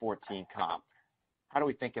on a 14 comp. How do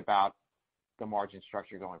we think about the margin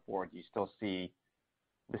structure going forward? Do you still see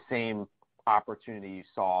the same opportunity you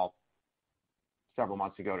saw several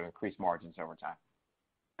months ago to increase margins over time?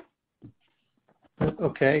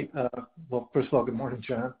 Okay. Well, first of all, good morning,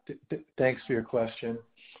 John. Thanks for your question.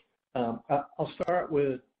 I'll start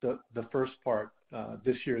with the first part,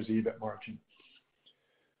 this year's EBIT margin.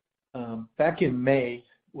 Back in May,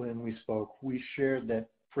 when we spoke, we shared that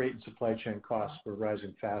freight and supply chain costs were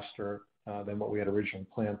rising faster than what we had originally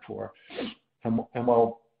planned for. And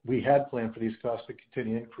while we had planned for these costs to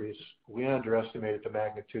continue to increase, we underestimated the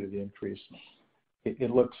magnitude of the increase. It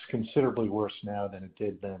looks considerably worse now than it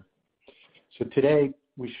did then. So today,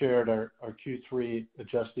 we shared our Q3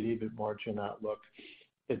 adjusted EBIT margin outlook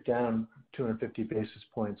at down 250 basis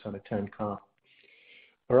points on a 10 comp.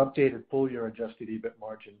 Our updated full-year adjusted EBIT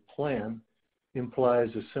margin plan implies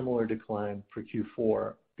a similar decline for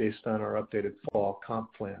Q4 based on our updated fall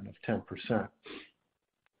comp plan of 10%.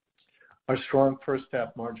 Our strong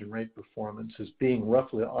first-half margin rate performance is being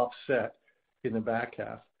roughly offset in the back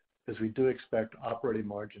half, as we do expect operating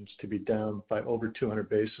margins to be down by over 200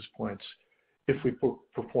 basis points if we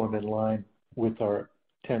perform in line with our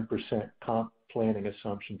 10% comp planning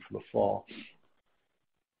assumption for the fall.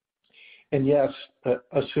 And yes,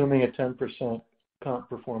 assuming a 10% comp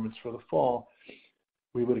performance for the fall,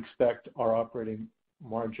 we would expect our operating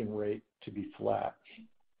margin rate to be flat.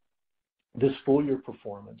 This full-year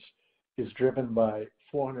performance is driven by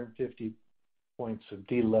 450 points of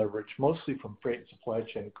deleverage, mostly from freight and supply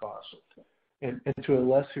chain costs, and to a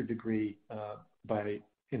lesser degree by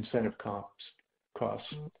incentive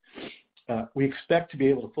costs. We expect to be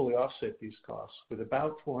able to fully offset these costs with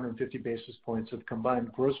about 450 basis points of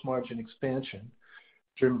combined gross margin expansion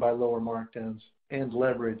driven by lower markdowns and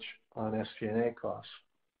leverage on SG&A costs.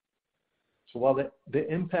 So while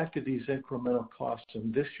the impact of these incremental costs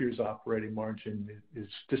in this year's operating margin is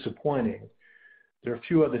disappointing, there are a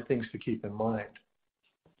few other things to keep in mind.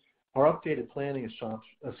 Our updated planning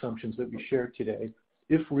assumptions that we shared today,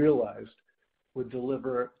 if realized, would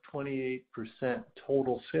deliver 28%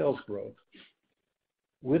 total sales growth.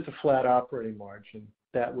 With a flat operating margin,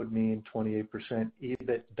 that would mean 28%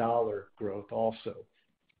 EBIT dollar growth also.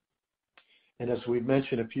 And as we've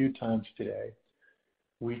mentioned a few times today,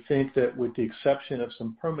 we think that with the exception of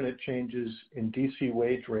some permanent changes in DC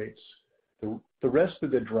wage rates, the rest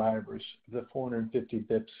of the drivers, the 450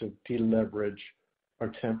 bips of deleverage,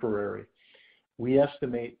 are temporary. We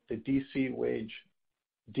estimate the DC wage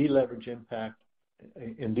deleverage impact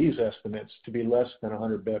in these estimates to be less than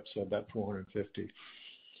 100 bips of that 450.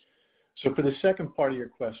 So for the second part of your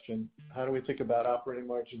question, how do we think about operating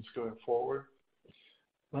margins going forward?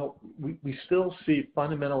 Well, we still see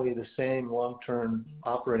fundamentally the same long-term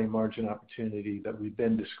operating margin opportunity that we've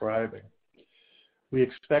been describing. We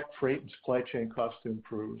expect freight and supply chain costs to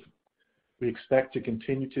improve. We expect to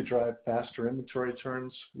continue to drive faster inventory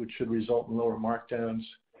turns, which should result in lower markdowns.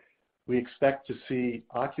 We expect to see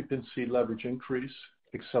occupancy leverage increase,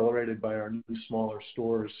 accelerated by our new smaller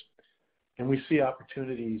stores. And we see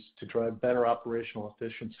opportunities to drive better operational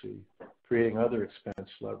efficiency, creating other expense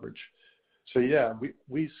leverage. So yeah,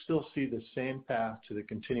 we still see the same path to the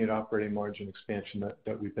continued operating margin expansion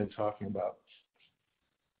that we've been talking about.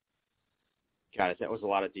 Got it. That was a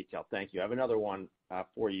lot of detail. Thank you. I have another one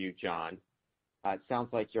for you, John. It sounds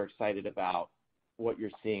like you're excited about what you're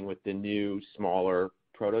seeing with the new, smaller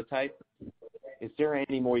prototype. Is there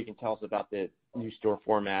any more you can tell us about the new store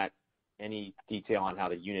format? Any detail on how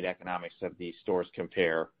the unit economics of these stores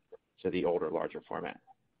compare to the older, larger format?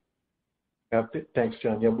 Yeah, thanks,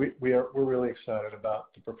 John. Yeah, we're really excited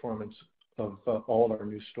about the performance of all of our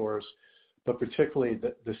new stores, but particularly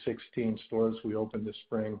the 16 stores we opened this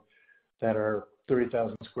spring that are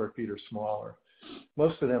 30,000 square feet or smaller.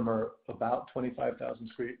 Most of them are about 25,000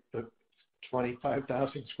 square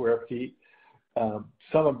feet. Some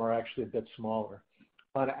of them are actually a bit smaller.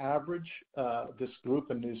 On average, this group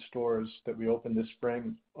of new stores that we opened this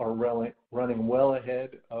spring are running well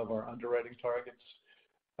ahead of our underwriting targets.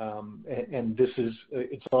 And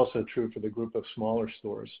it's also true for the group of smaller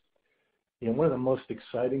stores. And one of the most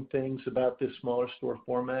exciting things about this smaller store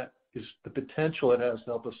format is the potential it has to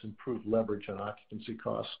help us improve leverage on occupancy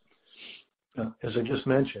costs. As I just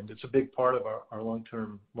mentioned, it's a big part of our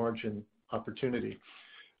long-term margin opportunity.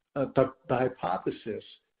 the hypothesis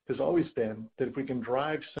has always been that if we can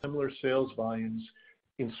drive similar sales volumes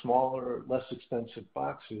in smaller, less expensive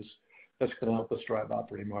boxes, that's going to help us drive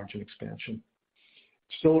operating margin expansion.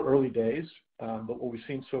 Still early days, but what we've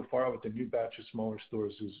seen so far with the new batch of smaller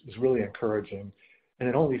stores is really encouraging, and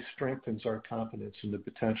it only strengthens our confidence in the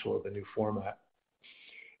potential of the new format.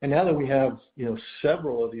 And now that we have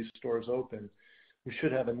several of these stores open, we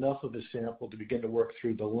should have enough of a sample to begin to work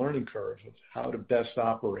through the learning curve of how to best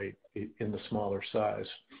operate in the smaller size.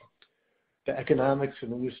 The economics in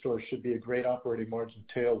the new store should be a great operating margin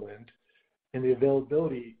tailwind, and the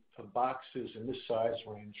availability of boxes in this size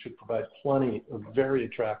range should provide plenty of very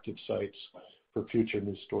attractive sites for future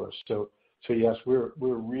new stores. So yes, we're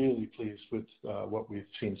really pleased with what we've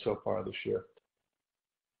seen so far this year.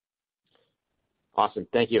 Awesome.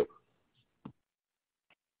 Thank you.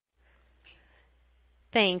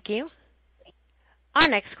 Thank you. Our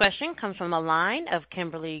next question comes from the line of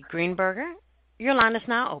Kimberly Greenberger. Your line is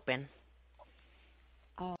now open.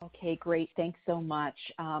 Okay, great. Thanks so much.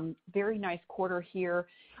 Very nice quarter here.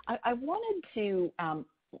 I wanted to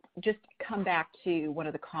just come back to one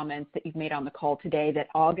of the comments that you've made on the call today, that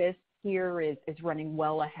August here is running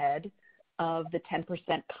well ahead of the 10%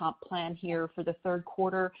 comp plan here for the third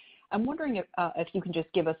quarter. I'm wondering if you can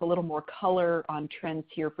just give us a little more color on trends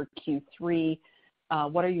here for Q3.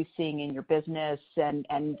 What are you seeing in your business? And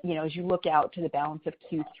as you look out to the balance of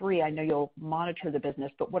Q3, I know you'll monitor the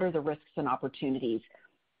business, but what are the risks and opportunities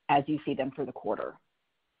as you see them for the quarter?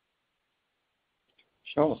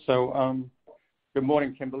 Sure. So good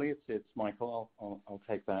morning, Kimberly. It's Michael. I'll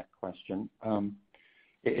take that question.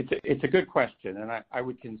 It's a good question, and I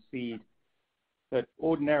would concede that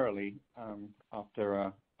ordinarily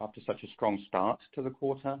after such a strong start to the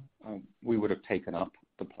quarter, we would have taken up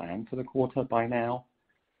the plan for the quarter by now.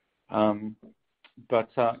 But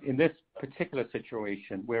in this particular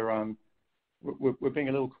situation, we're being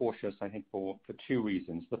a little cautious, I think, for two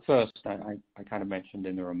reasons. The first, I kind of mentioned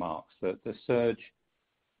in the remarks, that the surge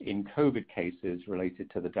in COVID cases related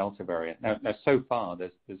to the Delta variant. Now so far,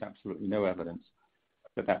 there's absolutely no evidence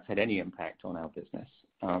that that's had any impact on our business.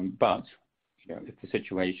 But if the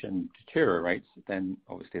situation deteriorates, then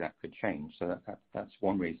obviously that could change. So that's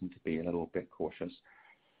one reason to be a little bit cautious.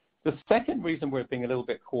 The second reason we're being a little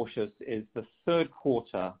bit cautious is the third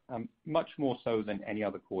quarter, much more so than any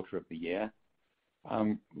other quarter of the year.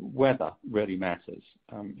 Weather really matters.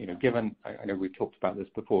 Given, I know we've talked about this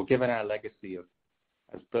before, given our legacy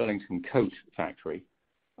as Burlington Coat Factory,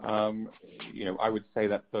 I would say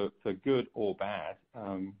that for good or bad,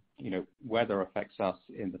 weather affects us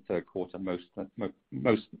in the third quarter more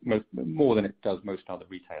than it does most other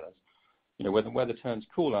retailers. When the weather turns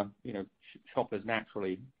cooler, shoppers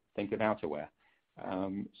naturally think of outerwear.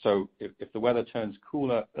 So if the weather turns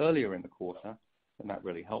cooler earlier in the quarter, then that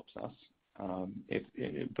really helps us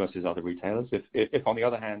versus other retailers. If on the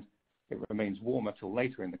other hand, it remains warmer till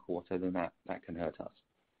later in the quarter, then that can hurt us.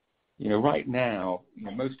 Right now,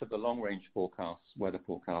 most of the long-range forecasts, weather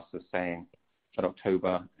forecasts, are saying that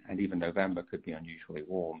October and even November could be unusually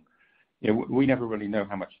warm. We never really know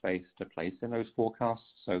how much space to place in those forecasts,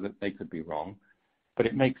 so that they could be wrong. But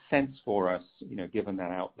it makes sense for us, given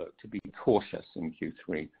that outlook, to be cautious in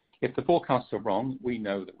Q3. If the forecasts are wrong, we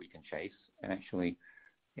know that we can chase. And actually,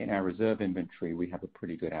 in our reserve inventory, we have a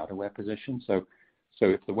pretty good outerwear position. So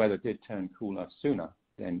if the weather did turn cooler sooner,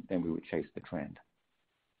 then we would chase the trend.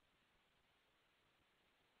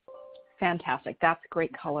 Fantastic. That's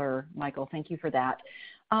great color, Michael. Thank you for that.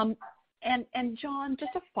 And John,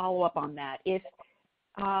 just to follow up on that, if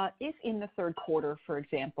in the third quarter, for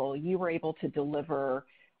example, you were able to deliver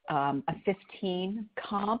a 15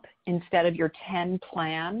 comp instead of your 10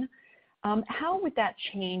 plan, how would that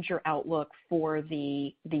change your outlook for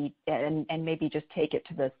and maybe just take it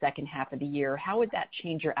to the second half of the year? How would that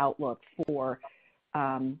change your outlook for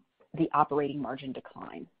the operating margin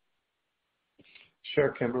decline? Sure,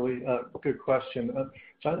 Kimberly. Good question.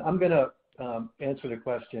 So I'm going to answer the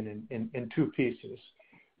question in two pieces.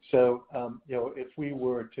 So, if we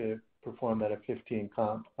were to perform at a 15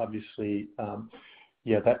 comp, obviously,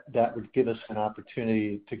 that would give us an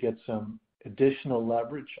opportunity to get some additional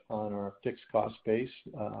leverage on our fixed cost base,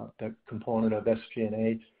 the component of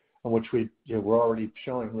SG&A, on which we're already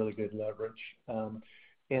showing really good leverage. And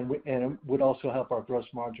it would also help our gross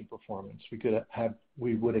margin performance.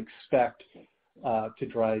 We would expect to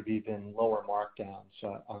drive even lower markdowns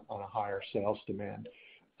on a higher sales demand.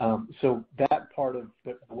 So that part of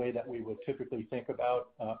the way that we would typically think about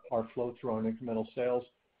our flow through on incremental sales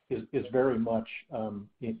is very much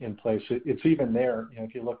in place. It's even there.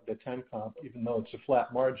 If you look at the 10 comp, even though it's a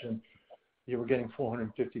flat margin, you were getting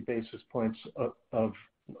 450 basis points of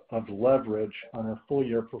of leverage on our full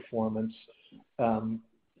year performance, on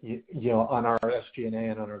our SG&A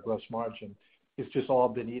and on our gross margin. It's just all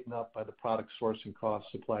been eaten up by the product sourcing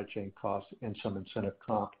costs, supply chain costs, and some incentive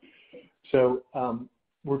comp. So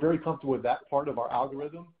we're very comfortable with that part of our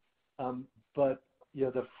algorithm, but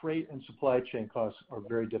the freight and supply chain costs are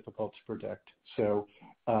very difficult to predict. So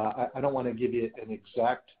I don't want to give you an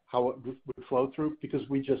exact how it would flow through because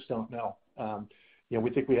we just don't know. We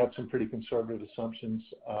think we have some pretty conservative assumptions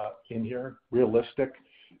in here, realistic,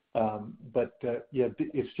 but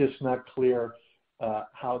it's just not clear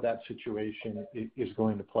how that situation is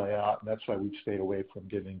going to play out, and that's why we've stayed away from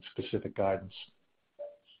giving specific guidance.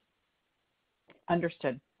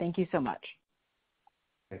 Understood. Thank you so much.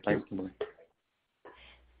 Thank you.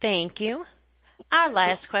 Thank you. Our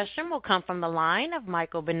last question will come from the line of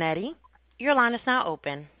Michael Binetti. Your line is now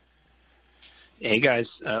open. Hey, guys.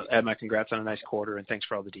 Add my congrats on a nice quarter, and thanks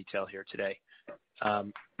for all the detail here today.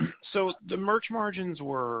 So the merch margins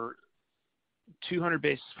were 200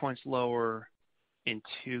 basis points lower in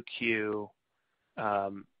 2Q.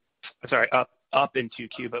 Up in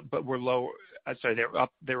 2Q, but were lower.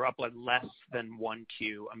 They were up like less than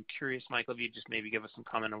 1Q. I'm curious, Michael, if you just maybe give us some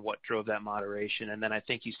comment on what drove that moderation. And then I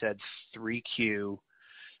think you said 3Q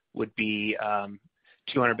would be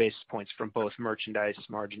 200 basis points from both merchandise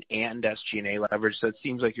margin and SG&A leverage. So it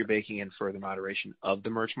seems like you're baking in further moderation of the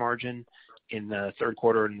merch margin in the third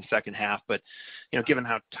quarter and the second half. But given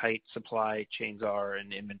how tight supply chains are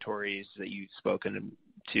and inventories that you've spoken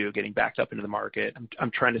to getting backed up into the market,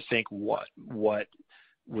 I'm trying to think what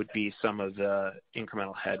would be some of the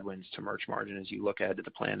incremental headwinds to merch margin as you look ahead to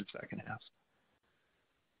the planned second half.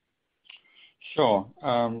 Sure.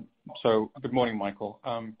 So good morning, Michael.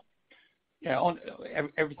 On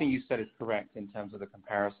everything you said is correct in terms of the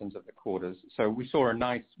comparisons of the quarters. So we saw a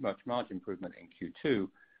nice merch margin improvement in Q2,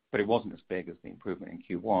 but it wasn't as big as the improvement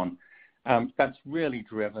in Q1. That's really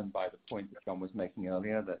driven by the point that John was making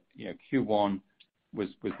earlier that Q1 was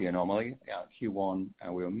the anomaly. Q1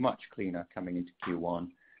 we were much cleaner coming into Q1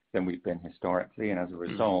 than we've been historically, and as a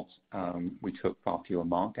result, we took far fewer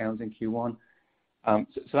markdowns in Q1. So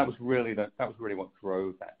that was really what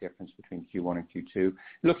drove that difference between Q1 and Q2.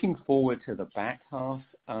 Looking forward to the back half,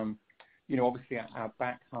 obviously our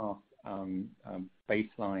back half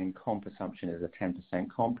baseline comp assumption is a 10%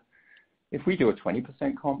 comp. If we do a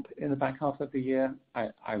 20% comp in the back half of the year,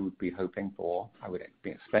 I would be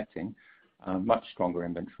expecting much stronger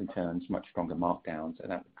inventory turns, much stronger markdowns, and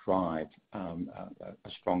that would drive a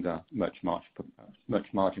stronger merch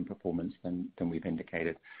margin performance than we've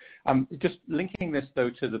indicated. Just linking this, though,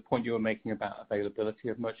 to the point you were making about availability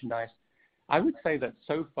of merchandise, I would say that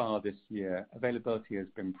so far this year, availability has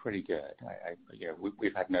been pretty good.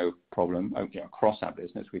 We've had no problem across our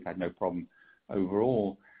business. We've had no problem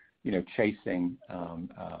overall, chasing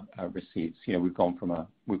receipts. We've gone from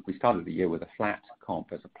we started the year with a flat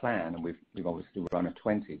comp as a plan, and we've obviously run a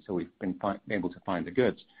 20, so we've been able to find the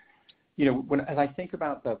goods. As I think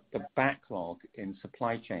about the backlog in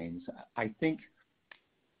supply chains, I think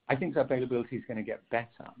the availability is going to get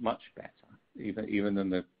better, much better, even than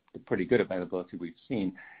the pretty good availability we've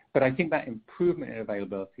seen. But I think that improvement in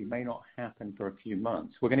availability may not happen for a few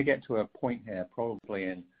months. We're going to get to a point here, probably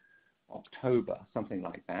in October, something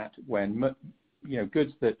like that, when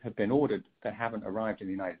goods that have been ordered that haven't arrived in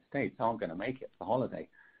the United States aren't going to make it for holiday.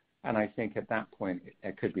 And I think at that point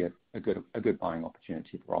it could be a good buying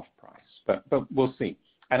opportunity for off price. But we'll see.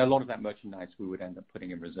 And a lot of that merchandise we would end up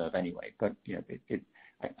putting in reserve anyway. But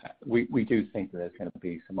we do think that there's going to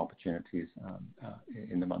be some opportunities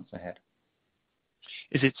in the months ahead.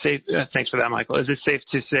 Is it safe? Thanks for that, Michael. Is it safe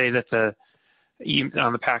to say that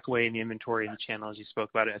on the pack away and the inventory and the channel, as you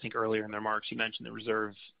spoke about it, I think earlier in the remarks you mentioned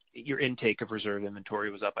the your intake of reserve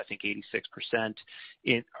inventory was up, I think 86%.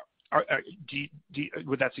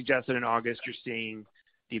 Would that suggest that in August you're seeing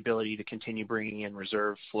the ability to continue bringing in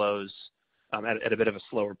reserve flows at a bit of a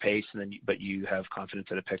slower pace, but you have confidence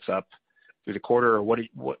that it picks up through the quarter? Or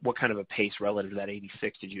what kind of a pace relative to that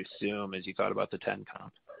 86 did you assume as you thought about the 10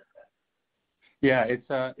 comp? Yeah, it's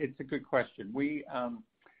a good question. We're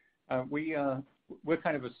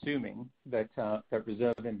kind of assuming that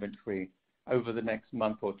reserve inventory over the next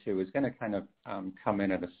month or two is going to kind of come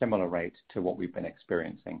in at a similar rate to what we've been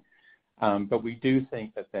experiencing. But we do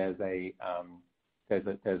think that there's a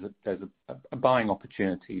buying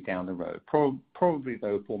opportunity down the road. Probably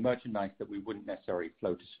though for merchandise that we wouldn't necessarily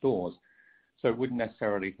flow to stores, so it wouldn't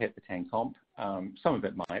necessarily hit the 10 comp. Some of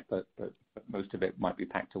it might, but most of it might be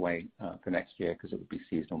packed away for next year because it would be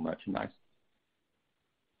seasonal merchandise.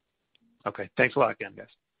 Okay. Thanks a lot again, guys.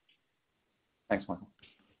 Thanks, Michael.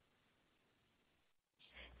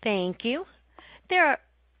 Thank you. There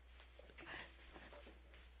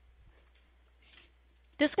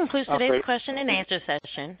This concludes today's question and answer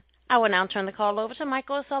session. I will now turn the call over to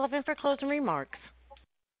Michael O'Sullivan for closing remarks.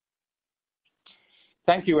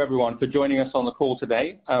 Thank you, everyone, for joining us on the call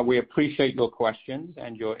today. We appreciate your questions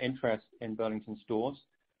and your interest in Burlington Stores.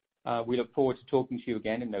 We look forward to talking to you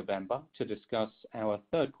again in November to discuss our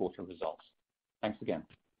third quarter results. Thanks again.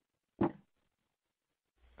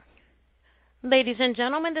 Ladies and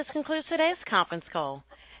gentlemen, this concludes today's conference call.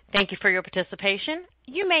 Thank you for your participation.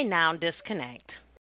 You may now disconnect.